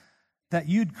much that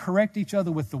you'd correct each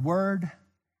other with the word,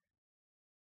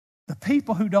 the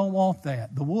people who don't want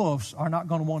that, the wolves, are not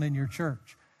going to want in your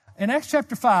church. In Acts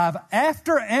chapter 5,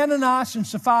 after Ananias and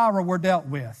Sapphira were dealt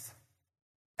with,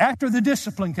 after the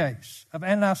discipline case of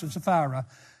Ananias and Sapphira,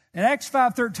 in Acts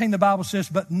 5:13 the Bible says,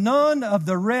 but none of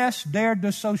the rest dared to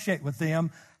associate with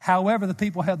them, However, the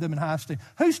people held them in high esteem.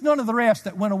 Who's none of the rest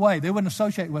that went away? They wouldn't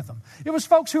associate with them. It was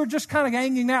folks who were just kind of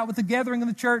hanging out with the gathering of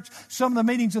the church, some of the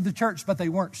meetings of the church, but they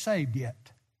weren't saved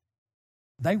yet.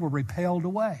 They were repelled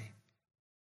away.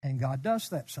 And God does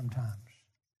that sometimes.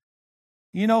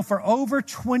 You know, for over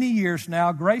 20 years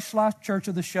now, Grace Life Church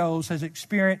of the Shoals has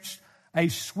experienced a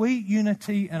sweet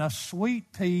unity and a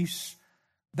sweet peace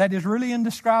that is really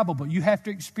indescribable. You have to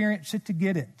experience it to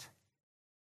get it.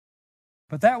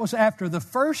 But that was after the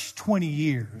first 20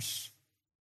 years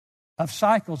of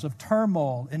cycles of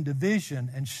turmoil and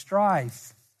division and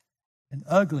strife and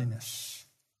ugliness.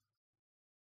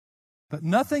 But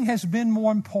nothing has been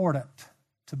more important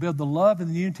to build the love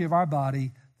and the unity of our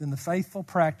body than the faithful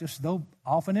practice, though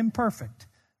often imperfect,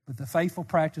 but the faithful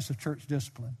practice of church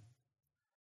discipline.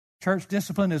 Church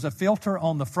discipline is a filter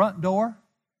on the front door.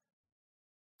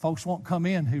 Folks won't come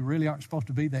in who really aren't supposed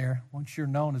to be there once you're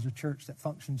known as a church that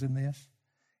functions in this.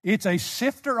 It's a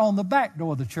sifter on the back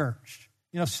door of the church.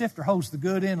 You know, sifter holds the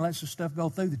good in and lets the stuff go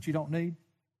through that you don't need.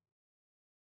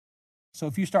 So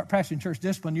if you start practicing church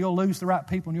discipline, you'll lose the right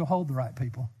people and you'll hold the right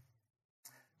people.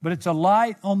 But it's a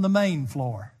light on the main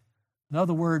floor. In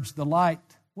other words, the light,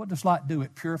 what does light do?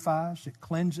 It purifies, it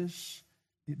cleanses,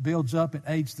 it builds up, it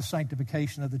aids the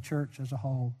sanctification of the church as a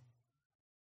whole.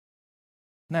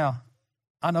 Now,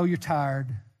 I know you're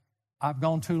tired. I've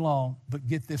gone too long, but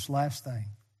get this last thing.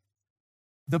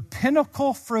 The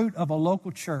pinnacle fruit of a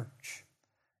local church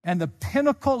and the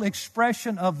pinnacle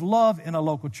expression of love in a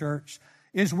local church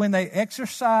is when they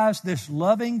exercise this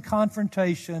loving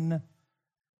confrontation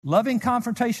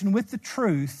with the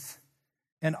truth,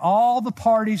 and all the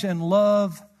parties in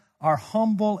love are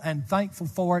humble and thankful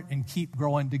for it and keep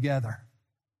growing together.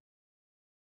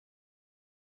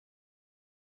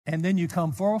 And then you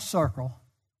come full circle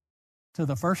to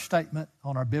the first statement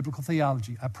on our biblical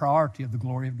theology, a priority of the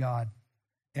glory of God.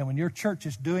 And when your church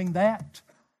is doing that,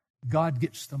 God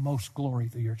gets the most glory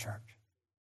through your church.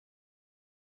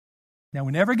 Now,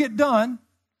 we never get done.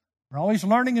 We're always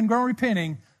learning and growing,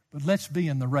 repenting, but let's be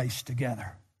in the race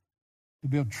together to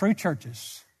build true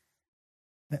churches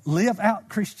that live out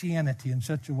Christianity in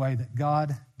such a way that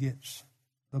God gets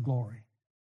the glory.